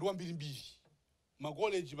ulova ndi wambirimbiri. Ma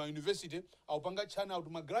college, ma university awupanga channel to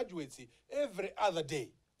ma graduates every other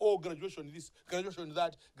day. Oh, graduation this, graduation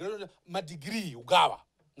that, graduation ma degree ugawa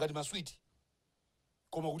ngati maswiti.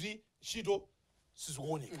 Koma kuti ntchito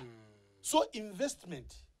sizikuoneka. So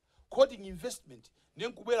investment, coding investment, ndiye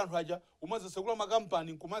nkubwera anthu aja umaza sekula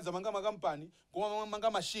makampani, kumaza makampani,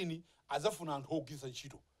 kumanga machine azafuna anthu ogwiritsa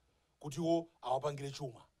ntchito kuti wo awapangire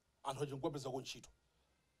chuma. Anthu aja nkubweza ko ntchito.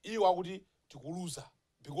 Iwo akuti tikuluza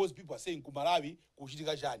because people are saying ku Malawi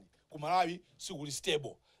kuchitika chani. Ku Malawi sikuli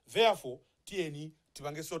stable. Therefore tiyeni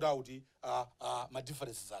tipange sort out ma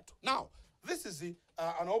differences athu. Now this is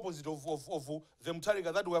an opposite of the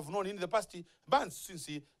Mutharika that we have known in the past months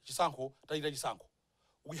since chisankho taita chisankho.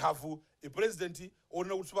 We have a president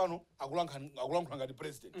onena kuti pano akulankhula ngati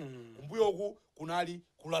president. Kumbuyoku kunali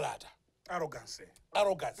kulalata. Arrogance.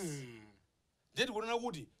 Ndeti kunena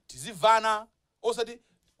kuti tizivana osati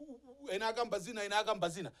ena akamba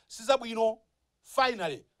zina sizabwino.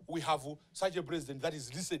 Finally we have such a president that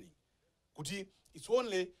is listening. Kuti it's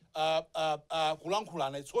only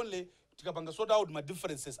kulankhulana, it's only tikapanga sort out my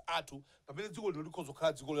differences athu pamene dziko lino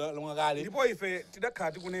likhozokhala dziko lomwe kale. Ndipo ife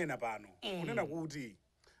tidakhala tikunena pano kunena kuti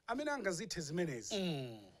amene angazithe zimenezi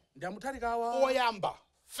ndi Mutharika awa oyamba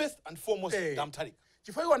first and foremost ndi Mutharika.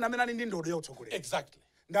 Chifukwa iwo amene ali ndi ndodo ya utsogoleri. Exactly.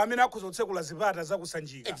 Ndi amene akuzotsekula zipata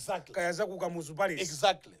zakusanjika. Exactly. Kaya zakukamuzu palace.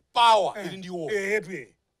 Exactly. Power ili ndiwo.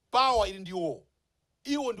 Power ili ndiwo.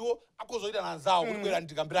 Iwo ndiwo akozoita nanzawo kuti bwera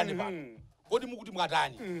ndikambirane pano. Kodi mukuti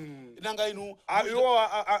mwatani? Nanga inu iwo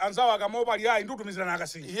anzawo akamopa ali ayi ndikutumizirana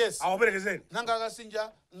akasinja. Yes. Awaperekezeni. Nanga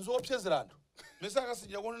akasinja nzopsezera anthu. Mesa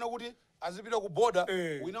akasinja kunena kuti azipita ku border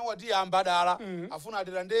wina wati ambadala afuna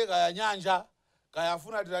atira ndeka ya nyanja kaya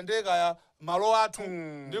afuna atira ndeka ya malo athu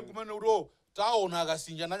ndi kumene kuti taona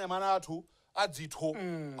akasinja nanyamana athu adzitho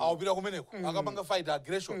awapita kumeneko akapanga fight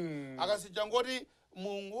aggression akasinja ngoti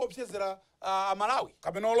mungopsezera Malawi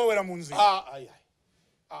kapena olowera munzi.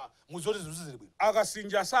 muzoti zili bwino.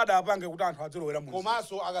 Akasinja sada apange kuti anthu adzilowera munzi.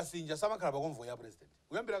 Komanso akasinja samakhala pa convoy ya president.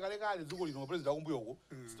 Kuyambira kale kale dziko lino president akumbuyoko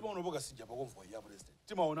sitimaona pokasinja pa convoy ya president.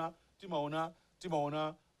 Timaona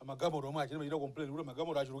amagamoro omwe achita complain kuti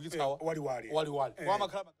amagamoro achulukitsawa waliwali. Kwa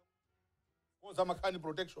amakhala makhani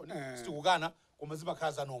protection sitikukana koma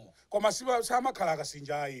zimakhala za nomo. Koma samakhala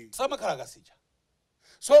akasinja ayi. Samakhala akasinja.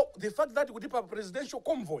 So the fact that kuti pa presidential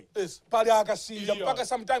convoy pali akasinja mpaka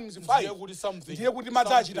sometimes 5 ndiye kuti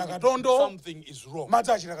madzi achita katondo. Something is wrong.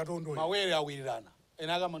 Madzi achita katondo. Mawere awirirana.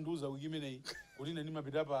 Ena akamanduza wiki imeneyi kuti ine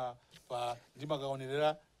ndimapita pa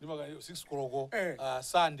ndimakaonerera 6 koloko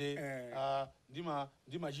Sunday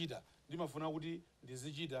ndimafuna kuti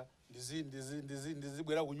ndizichita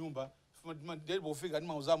ndizibwera ku nyumba ndipofika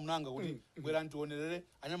ndimauza munanga kuti bwera ntionerere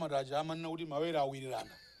anyamata aja amanena kuti mawere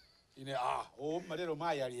awirirana. Ine matero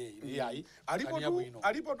mayi ali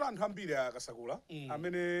alipo to anthu ambiri akasakula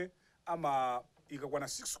amene ikakwana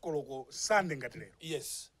 6 koloko Sunday ngati lero.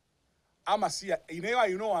 Yes. Amasiya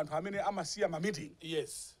ineyo anthu amene amasiya ma meeting.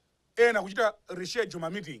 Yes. Ena kuchita reschedule ma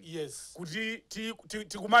meeting. Yes. Kuti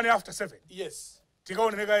tikumane after 7. Yes.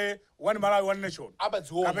 Tikaoneka One Malawi One Nation.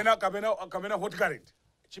 Abadziona. Kapena hot current.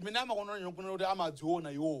 Chimene amakonana kuti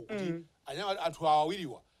amadziona iwo kuti anthu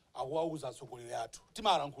awawiriwa akuwauza atsogoleri athu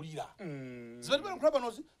timalankhulira zimene timalankhula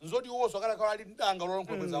panozi nzoti iwonso akalakhala ali mdanga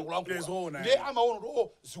lolankhula kweza akulankhula ndiye amaona kuti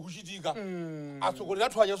zikuchitika atsogoleri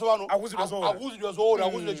athu aja sopano akuzidwa zoona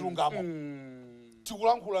akuzidwa chilungamo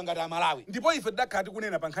tikulankhula ngati Amalawi. Ndipo ife tidakhala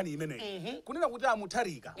tikunena pa nkhani imeneyi kunena kuti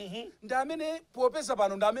Mutharika ndi amene popeza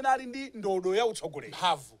pano ndi amene ali ndi ndodo ya utsogoleri.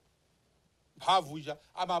 Mphamvu ija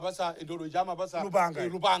amapasa ndodo ija amapasa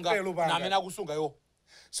lupanga na amene akusunga yo.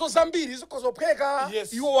 So zambiri zikozopheka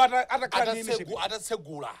iwo atakhala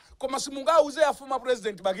atatsegula. Koma simungauze afuma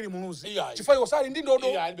president Bakiri Muluzi chifukwa iwo sali ndi ndodo.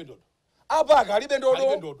 Apaka alibe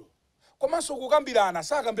ndodo. Komanso kukambirana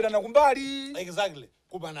sakambirana kumbali. Exactly.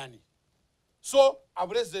 Kubanani. So a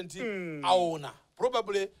president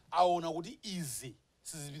probably aona kuti izi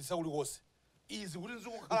sizipitisa kulikonse. Izi kuti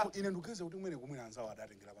nzikukhala ine ndukeze kuti mwene kumwina anzawo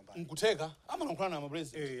adatengera pambali. Nkuteka amalankhula na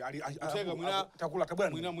president. Nkuteka mwina takula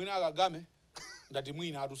tabwera mwina akagame. Ndati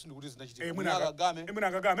mwina atusindi kuti zinachitika. Mwina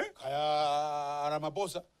akagame. Kaya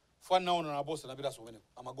Ramaphosa fana naona Ramaphosa napita so weneko.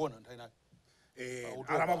 Amagona ntaina.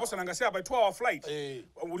 Ramaphosa nangasiya pa 2-hour flight.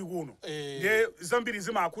 Uli kuno. Ndiye zambiri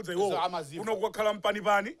zimakhudza iwo. Kuno kukhala mpani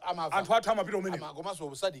anthu athu amapita umeneko.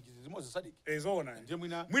 Komanso sadiki zimozi sadiki. Zona. Ndiye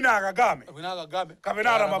mwina akagame.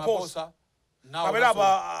 Kapena Ramaphosa. Kapena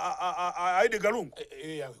pa Aide Galungu.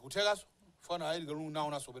 Kutekaso. Fana Aide Galungu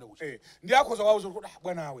naona so weneko. Ndiye akhoza wauza kuti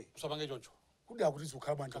bwana awe. Usapange choncho. Kudi akuti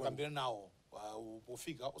ukhala banje kakambira nawo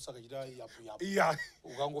upofika usakachita yapu yeah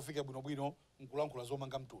ukangofika bwino nkulankhula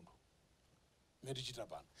zomanga mtundu meti chita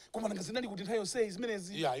pano koma nangazinali kuti nthawi yonse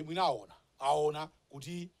zimenezi imwe aona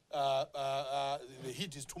kuti the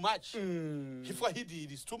heat is too much if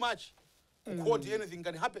heat is too much ukoti anything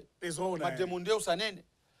can happen mademo ndio usanene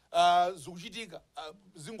zikuchitika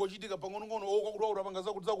zingochitika pang'onong'ono okwakuti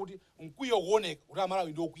apangaza kuti mkwiya kuoneka kuti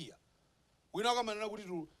Amalawi ndio kwiya wina akamanena kuti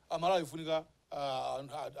tu Amalawi ifunika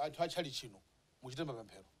anthu achali chino muchite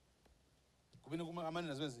mapemphero kumene kuma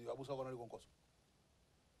amanena zimezi abusa kona likonkoso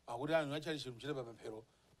akuti anthu achali chino muchite mapemphero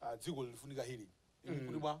dziko lifunika hili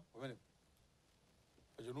kuti bwa pamene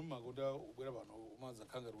pachinuma kuda ubwera pano umanza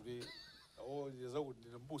khanga kuti yeza kuti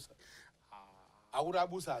ndimbusa akuti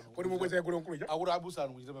abusano kodi mubweza yakulo nkuluja akuti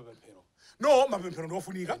abusano kuchita mapemphero no mapemphero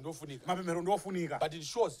ndofunika mapemphero ndofunika but it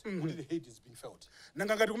shows kuti the hate is being felt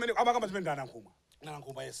nanga ngati kumene amakamba zimene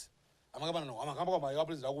ndankhuma yes amakamba no amakamba kwa ya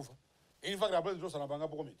president akufa in fact the president osanapanga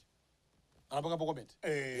po comment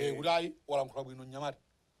kuti ayi walankhula bwino nyamata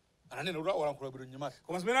ananena kuti walankhula bwino nyamata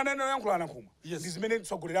koma zimene anene yankhula anankhuma ndi zimene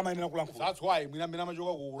tsogolera amayenera kulankhula that's why mwina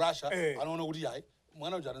machoka ku Russia anaona kuti ayi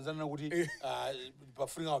mwana uja anazana kuti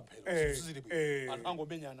pafunika mphero sizili bwino anthu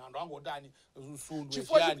angomenyana anthu angodani usundu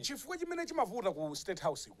chifukwa chimene chimavuta ku State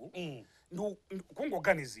House ku ndi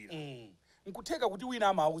kungoganizira nkutheka kuti wina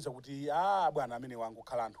amauza kuti bwana amene wangu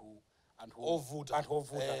khala anthu ovuta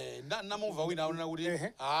namumva wina anena kuti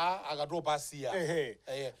akatopa asiya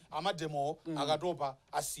amademo akatopa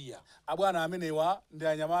asiya abwana amenewa ndi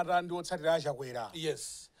anyamata ndi otsatira achakwera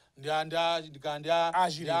yes ndikanda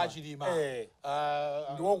achilima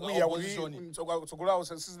ndiwokwiya kuti tsogolawo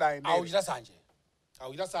sizidayendera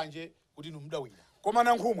auchita sanje kuti inu mudawira koma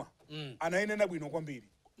nankhumwa anayenera bwino kwambiri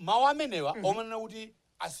mawu amenewa omanena kuti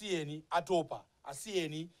asiyeni atopa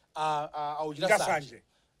asiyeni auchita sanje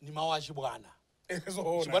ni mawu achibwana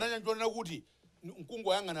chibwana chanchonena kuti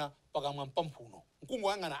nkungoyang'ana pakamwa mpamphuno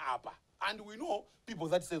nkungoyang'ana apa and we know people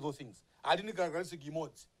that say those things alini characteristic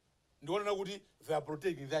imodzi ndionena kuti they are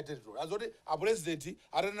protecting their territory azoti a president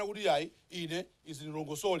atanena kuti yayi ine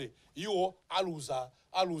isinilongosole iwo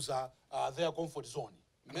aluza their comfort zone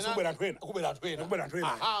kubera anthu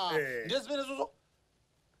ena ndiye zimene zozo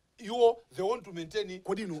iwo they want to maintain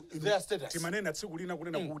their status timanena tsiku lina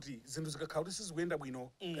kunena kuti zinthu zikakhala kuti sizikuyenda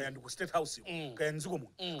bwino kaya ndi ku State House kaya mdziko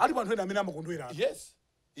muno ali anthu ena amene amakondwera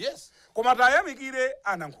yes koma tayamikire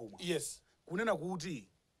anankhumwa kunena kuti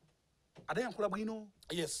adayankhula bwino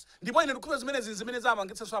ndipo ine ndikhuza zimene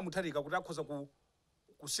zamangitsenso amutharika kuti akhoza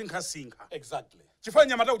kusinkhasinkha exactly chifukwa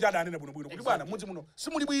nyamata uja adanena bwinobwino kuti bwana mudzi muno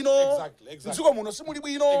simuli bwino mdziko muno simuli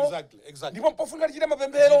bwino ndipo mpofunika tichite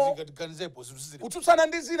mapemphero kutsutsana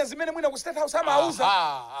ndi zina zimene mwina ku State House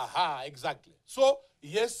amauza exactly so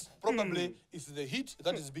yes probably it's the heat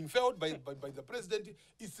that is being felt by the president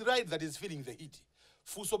it's right that is feeling the heat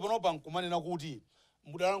funso panopa nkumanena kuti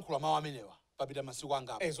mudalankhula mawu amenewa papita masiku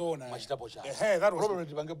angapo machitapo chawo probably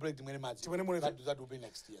tipange break timwene madzi that will be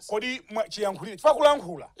next yes kodi chiyankhulire chifukwa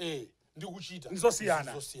kulankhula ndi kuchita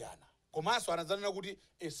nzosiyana komanso anadzanena kuti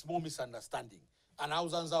a small misunderstanding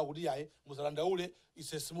anauza anzawo kuti yayi musalandaule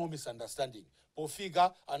it's a small misunderstanding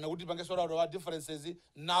pofika anakuti pange sort of differences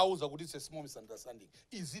nauza kuti it's a small misunderstanding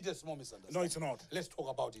is it a small misunderstanding no it's not let's talk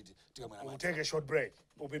about it we'll take a short break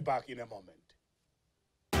we'll be back in a moment.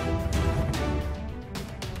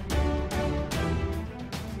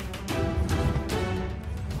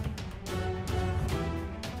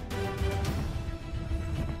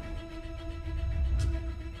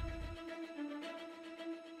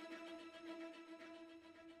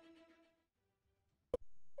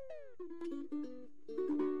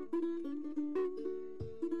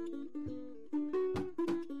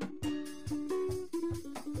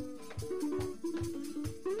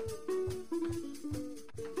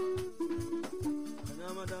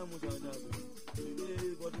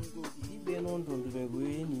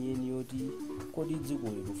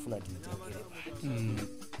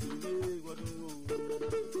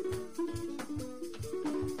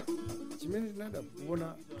 chimene tinada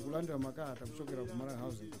kuona kulandira makata kuchokera ku Malawi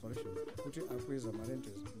Housing Corporation kuti akweza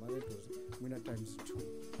marentals mwina times 2.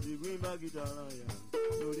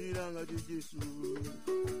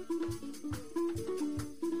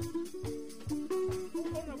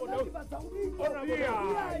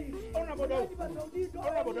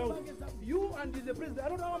 You and the president, I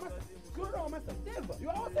don't know our master. You don't know our master. Never. You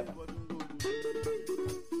are our servant.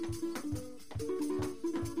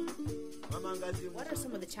 What are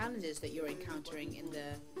some of the challenges that you're encountering in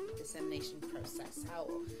the dissemination process?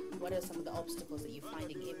 What are some of the obstacles that you're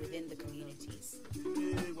finding within the communities?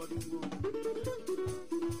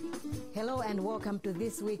 Hello and welcome to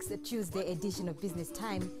this week's Tuesday edition of Business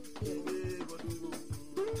Time.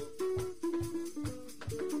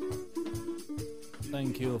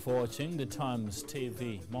 Thank you for watching the Times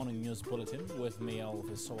TV Morning News Bulletin with me,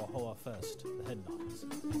 Elvis Sowahoa. First, the headlines.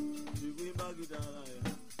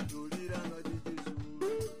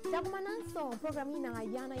 Takumananso programu ina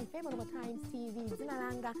yana ifema no Times TV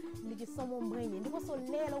zinalanga ndichisomo mbwenye ndiponso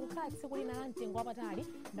lero kukhala tsiku lina la mtengo wapatali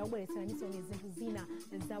ndakubweretsaniso ni zinthu zina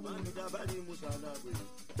zabwino.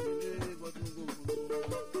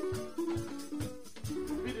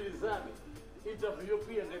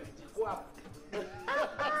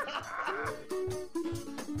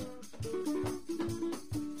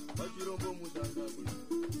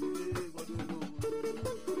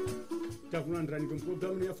 takulandirani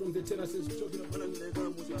kumprogramu ya From the Terraces kuchokera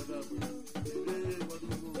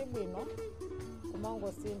Sibwino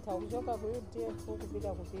kumangosintha kuchoka ku UDF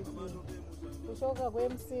kupita ku PP kuchoka ku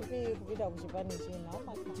MCP kupita ku chipani china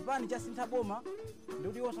chipani cha sintha boma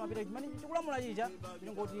ndikuti wonse mapita chipani chikulamula chicha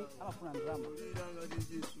ndingoti amafuna drama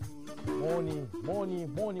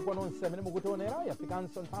moni kwa nonse amene mukutionera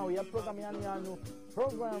yafikanso nthawi ya program yanu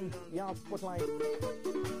program ya Spotlight.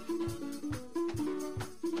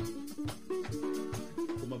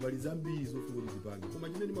 koma pali zambiri zofuna kuzipanga koma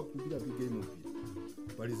chimene ndimakhulupirira pige imupira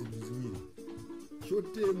pali zinthu ziwiri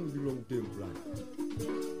short term ndi long term plan.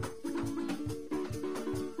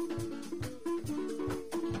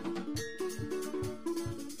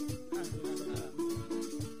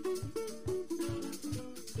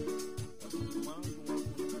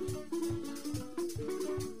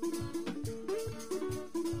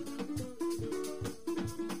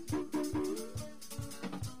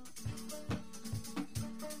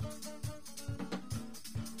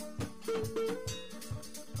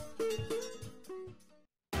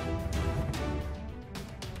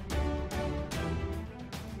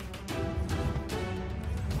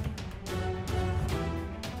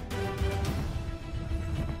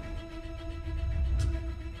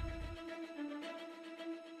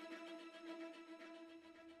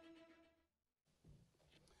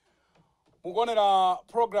 mukuonera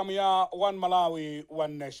program ya One Malawi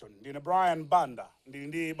One Nation. Ndine Brian Banda ndili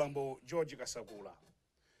ndi bambo George Kasakula.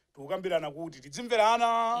 Tukambirana kuti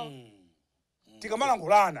tidzimverana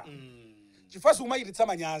tikamalankhulana chifukwa umayititsa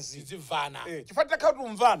manyazi tidzimvana chifukwa takhala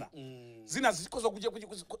tumvana zina zikhoza kuja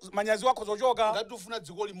manyazi wako zochoka ngati ufuna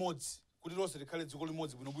dziko limodzi kuti lonse likhale dziko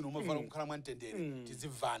limodzi bwinobwino umafana kukhala mwamtendere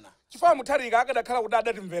tidzimvana chifukwa mutharika akadakhala kuti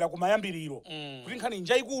adatimvera kumayambiriro kuti nkhani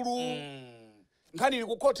njaikulu nkhani ili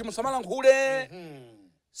kukhoti musamalankhule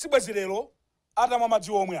sibwezi lero atamwa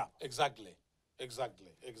madzi omwe apa. Exactly.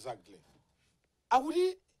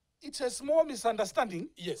 Akuti it's a small misunderstanding.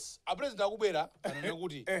 Yes, a president akubwera anene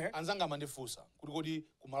kuti anzanga mandifusa kuti kodi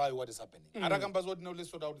ku Malawi what is happening. Atakamba zoti now let's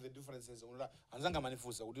sort out the differences. Anzanga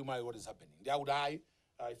mandifusa kuti Malawi what is happening. Ndi akuti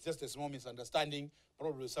it's just a small misunderstanding.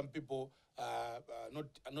 Probably some people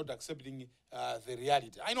not accepting the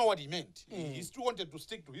reality. I know what he meant. He still wanted to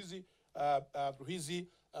stick to his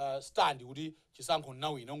stand kuti chisankho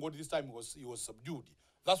now ngoti this time he was subdued.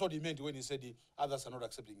 That's what he meant when he said others are not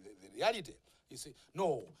accepting the reality. He said,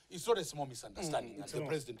 no, it's not a small misunderstanding, as the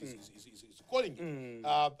president is calling it.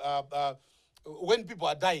 When people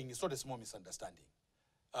are dying, it's not a small misunderstanding.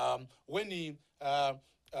 When the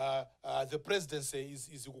presidency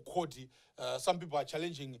is Ukoti, some people are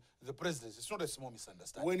challenging the presidency. It's not a small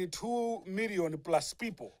misunderstanding. When 2 million plus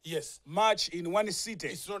people march in one city,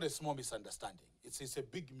 it's not a small misunderstanding. It's a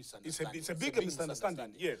big misunderstanding. It's a big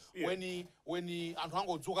misunderstanding. Yes. When anthu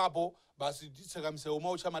angodzukapo basi titseka msewu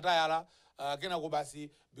maucha matayala kenako basi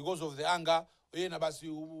because of the anger yena basi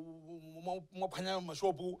mwaphwanya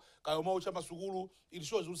mashopu kayo maucha masukulu, it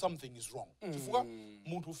shows you something is wrong. Chifukwa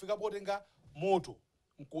munthu ufika potenga moto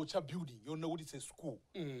nkocha building yona kuti it's a school.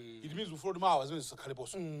 It means ufolo mawa zimene zisakhalepo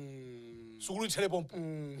sukulu ichalepo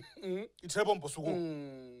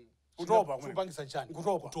sukulu. Kutopa.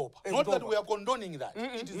 Not that we are condoning that.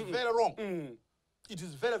 It is very wrong. It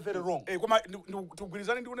is very, very wrong.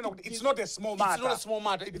 It's not a small matter. It's not a small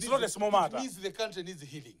matter. It's not a small matter. It means the country needs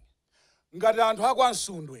healing. Ngati anthu ako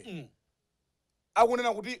ansundwe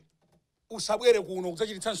akunena kuti usabwere kuno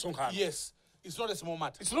kudzachititsa msonkhano. Yes, it's not a small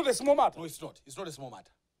matter. It's not a small matter. No, it's not. It's not a small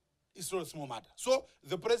matter. It's not a small matter. So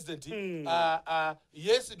the president,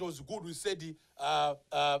 yes, it was good. We said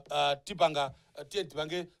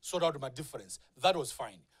Tipange sort out my difference. That was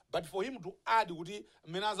fine. But for him to add,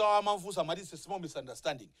 it's a small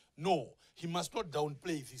misunderstanding. No, he must not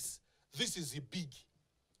downplay this. This is big.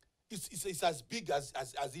 It's as big as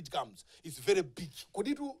it comes. It's very big. What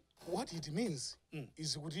it means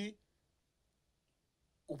is kuti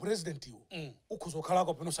president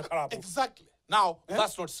ukuzokhalako pano sakhalapo. Exactly. Now,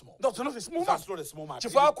 that's not small. That's not a small matter. That's not a small matter.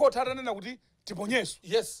 Chifukwa court atanena kuti tiponyeso.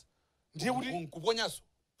 Yes. Ndiye kuti nkuponyaso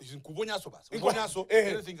basi. Nkuponyaso,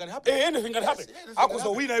 anything can happen. Anything can happen.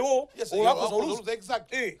 Akuzowina iwo, or akuzoluza.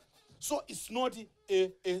 Exactly. So it's not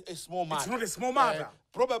a small matter. It's not a small matter.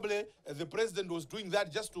 Probably the president was doing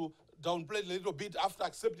that just to downplay a little bit after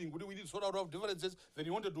accepting we need to sort out of differences. Then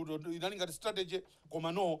he wanted to running a strategy.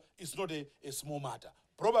 No, it's not a small matter.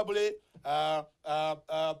 Probably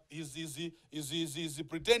he's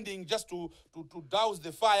pretending just to douse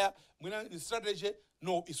the fire. The strategy,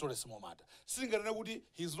 no, it's not a small matter.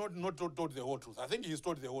 He's not told the whole truth. I think he's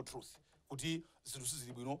told the whole truth. kuti zinthu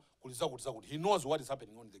sizili bwino kuliza kuti he knows what is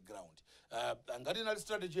happening on the ground. Ngati inali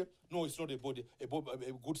strategy, no, it's not a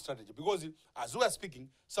good strategy, because as we are speaking,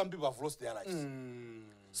 some people have lost their lives.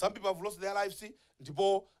 Some people have lost their lives,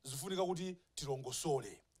 ndipo zifunika kuti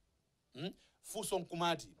tilongosole. Fuso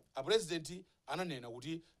nkumati, a president ananena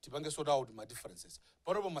kuti tipange sort out my differences.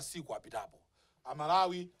 Panopo masiku apitapo.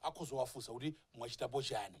 Amalawi akhozowafusa kuti mwachitapo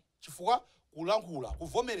chani. Chifukwa kulankhula,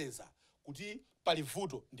 kuvomereza kuti pali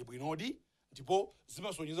vuto ndi bwinodi, ndipo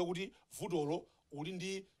zimasonyeza kuti vutolo uli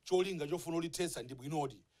ndi cholinga chofuna ulithetsa ndi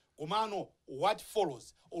bwinodi. Komano what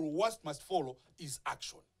follows or what must follow is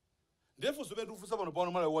action. Therefore, so tufusa pano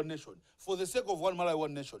One Malawi One Nation, for the sake of One Malawi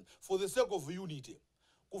One Nation, for the sake of unity.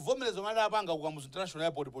 Kuvomereza mali apanga kukamuzu international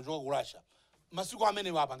airport pochoka ku Russia. Masiku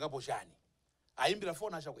amene wapangapo chani. Ayimbira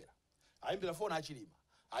phone achakwera. Ayimbira phone achilima.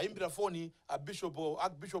 Ayimbira phone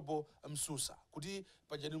Archbishop Msusa kuti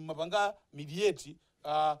pajani mapanga mediate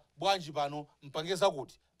bwanji pano mpangeza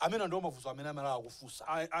kuti amene ndo mafuso amene amala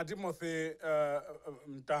kufusa Timothy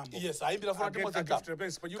Mtambo. Yes, ayimbira phone Timothy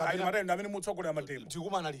Mtambo. Ali matenda amene mutsogolera matemo.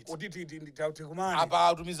 Tikumana liti. Oditi tikumana. Apa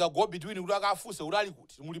atumiza go between kuti akafuse ulali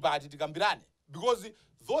kuti muli pati tikambirane, because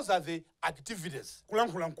those are the activities.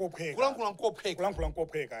 Kulankhula nkopheka.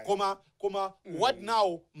 Koma what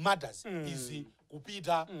now matters is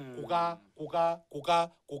kupita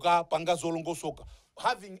kuka panga zolongosoka.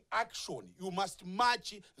 Having action, you must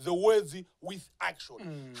match the words with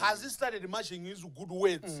action. Has he started matching his good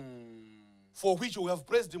words? For which we have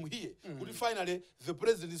praised him here. Finally, the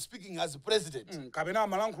president is speaking as president. Kabena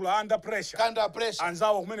malankhula under pressure. Under pressure.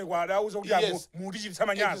 Anzawo kumene kwa adauza kuti mudichitisa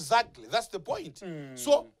manyazi. Exactly, that's the point.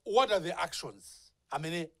 So, what are the actions?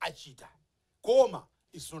 Amene achita. Koma,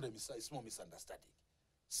 it's not a small misunderstanding.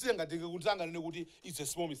 Singateke kutanga nene kuti it's a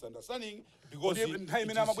small misunderstanding, because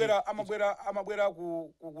amabwera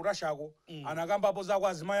ku Russia ko anakamba apo zako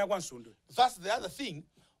azimaya kwa Nsundwe. That's the other thing.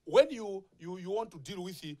 When you want to deal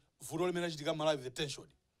with the vuto limene achitika Malawi, the tension,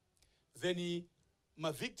 then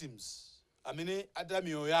my victims amene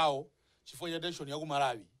adamiyo yawo chifukwa cha tension ya ku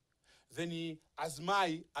Malawi, then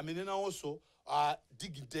azimai amene also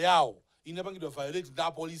dignity yawo inapangidwa violate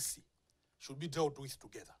the policy should be dealt with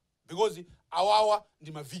together, because our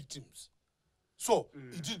ndi my victims. So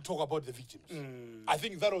he didn't talk about the victims. I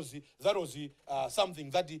think that was something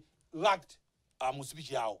that he lacked mu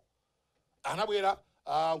speech yawo. Anabwera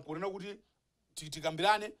kunena kuti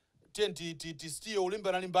tikambirane, tistiye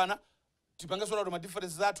ulimbana tipange sort out ma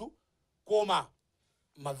differences athu, koma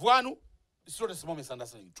mavwanu it's not a small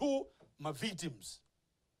misunderstanding. Two, my victims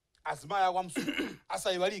azimaya kwa Msusa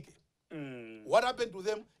asaiwalike. What happened to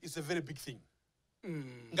them is a very big thing.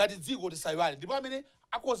 Ngati dziko tisaiwale, ndipo amene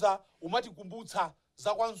akoza umati kumbutsa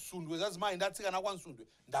za kwa Nsundwe zazimai ndatsikana kwa Nsundwe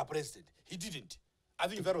nda president. He didn't. I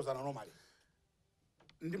think that was an anomaly.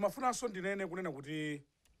 Ndimafunanso ndinene kunena kuti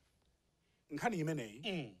nkhani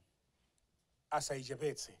imeneyi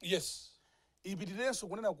asaichepetse. Yes. Ipitirenso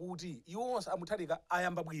kunena kuti iwo amuthalika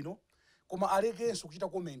ayamba bwino, koma alekenso kuchita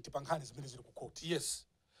comment pa nkhani zimene zili ku court. Yes.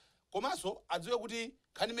 Komanso adziwe kuti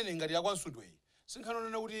nkhani imene ngati ya kwa Nsundweyi sinkhani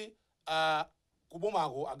onena kuti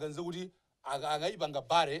kubomako aganize kuti akayipanga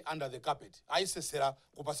bare under the carpet, ayisesera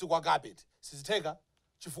kupasi kwa carpet. Sizitheka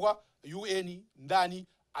chifukwa UN ndani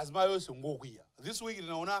azimayi yonse ngokwiya. This week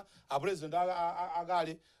tinaona a president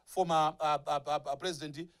akale former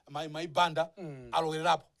president my Banda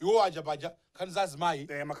alowererapo. Iwo aja paja nkhani za azimayi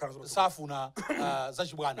safuna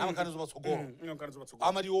zachibwana amakhani zopatsogolo.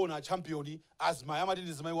 Amationa champion azimayi amati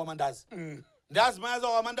ndi azimayi wamandazi. Ndi azimayi za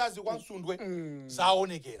wamandazi kwa Nsundwe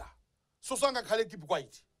zaonekera. So sangakhale keep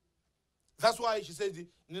quiet. That's why she said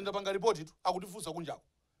nenda panga report itu akutifusa kunjako.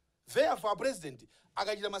 Therefore president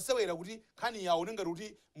akachita masewera kuti nkhani yawo nengati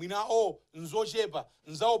kuti mwina nzochepa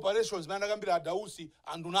nza operations mene akambira adausi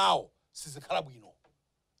andu nawo sizikhala bwino.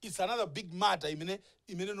 It's another big matter imene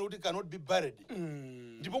noti cannot be buried.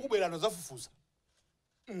 Ndipo kubwerano zafufuza.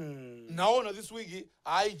 Naona this week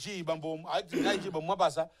IG bambo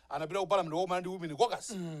mapasa anapita ku parliament wa Women and Women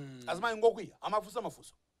Caucus. Azimayi ngokwiya amafusa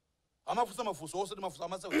mafuso. Amafusa mafuso osati mafuso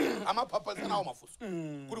amasewe amapapasa nawo mafuso.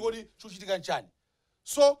 Kuti chuchitika nchani.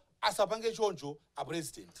 So asapange choncho a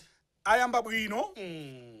president ayamba bwino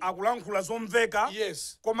akulankhula zomveka.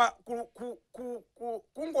 Yes. Koma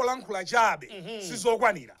kungolankhula chabe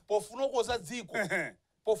sizokwanira. Pofuna koza dziko.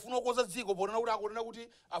 Pofuna koza dziko ponena kuti akunena kuti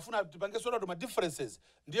afuna tipange sort out ma differences,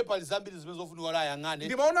 ndiye pali zambiri zimene zofunika wala yang'ane.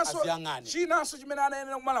 Ndimaona chinanso chimene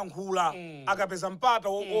anayenera kumalankhula akapeza mpata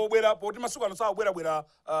wobwera poti masuku ano sabwera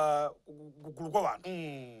kuguluko wanthu.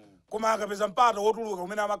 Koma akapeza mpata wotuluka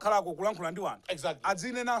umene amakhalako kulankhula ndi wanthu. Exactly.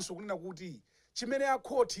 Adzine nanso kunena kuti chimene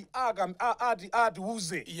akhoti ati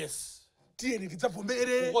uze. Yes. tiyeni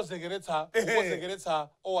tidzavomere kukonzekeretsa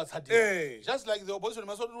owatsatira. Just like the opposition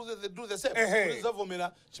must do the same. Kuti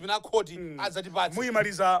zavomera chimene akhoti adzatipatse.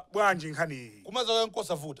 Muyimaliza bwanji nkhani iyi? Kumaza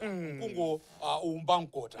nkosavuta. Mkungo umba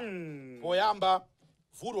mkota. Poyamba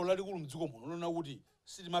vuto lalikulu mdziko muno lona kuti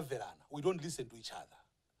sitimamverana. We don't listen to each other.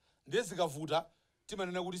 Ndezikavuta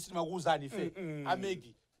timanena kuti sitimakuuzani ife.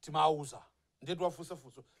 Amegi timauza. Ndetu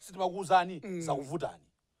wafusafuso sitimakuuzani zakuvutani.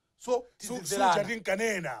 So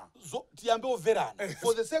tinkanena tiyambe overana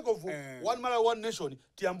for the sake of One Malawi One Nation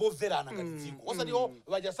tiyambe overana ngati dziko osati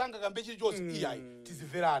vachasanga kambe chilichonse iyayi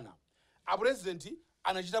tizimverana. A president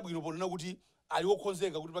anachita bwino ponena kuti ali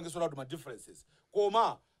wokonzeka kuti pange sort out ma differences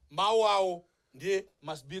koma mawu awo ndiye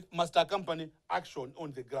must accompany action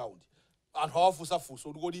on the ground. Anthu awafusafuso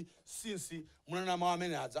kuti kodi since munana mawu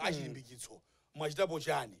amene adza achilimbikitso mwachitapo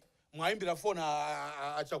chani mwayimbira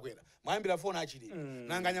fona achakwera mwayimbira fona achilima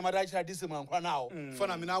nanga nyamata achadise mwayankhula nawo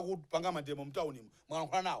fana amene akupanga mademo mtaunimo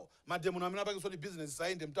mwayankhula nawo mademo amene apanga soti business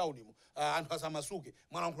sayende mtaunimo anthu asamasuke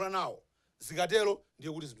mwayankhula nawo zikatero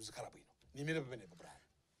ndiye kuti zinthu zikhala bwino nimene pepenepo Brian.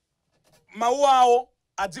 Mawu awo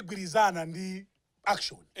adzigwirizana ndi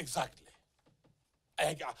action. Exactly.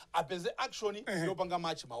 Apeze action yopanga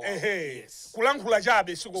match mawu. Yes. Kulankhula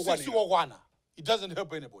chabe sikokwana. It doesn't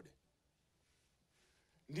help anybody.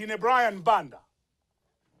 Ndine Brian Banda.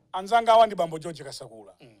 Anzanga awa ndi Bambo George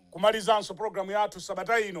Kasakula. Kumalizanso programu yathu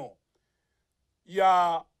sabata ino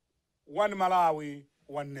ya One Malawi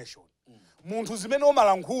One Nation. Munthu zimene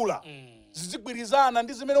umalankhula zizigwirizana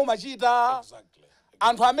ndi zimene umachita. Exactly.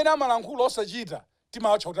 Anthu amene amalankhula osachita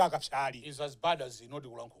timawatcha kuti akapyali. Is as bad as not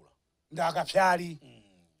kulankhula. Ndi akapyali.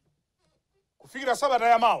 Kufikira sabata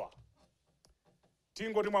ya mawa.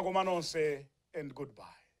 Tingoti mwakoma nonse and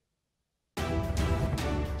goodbye.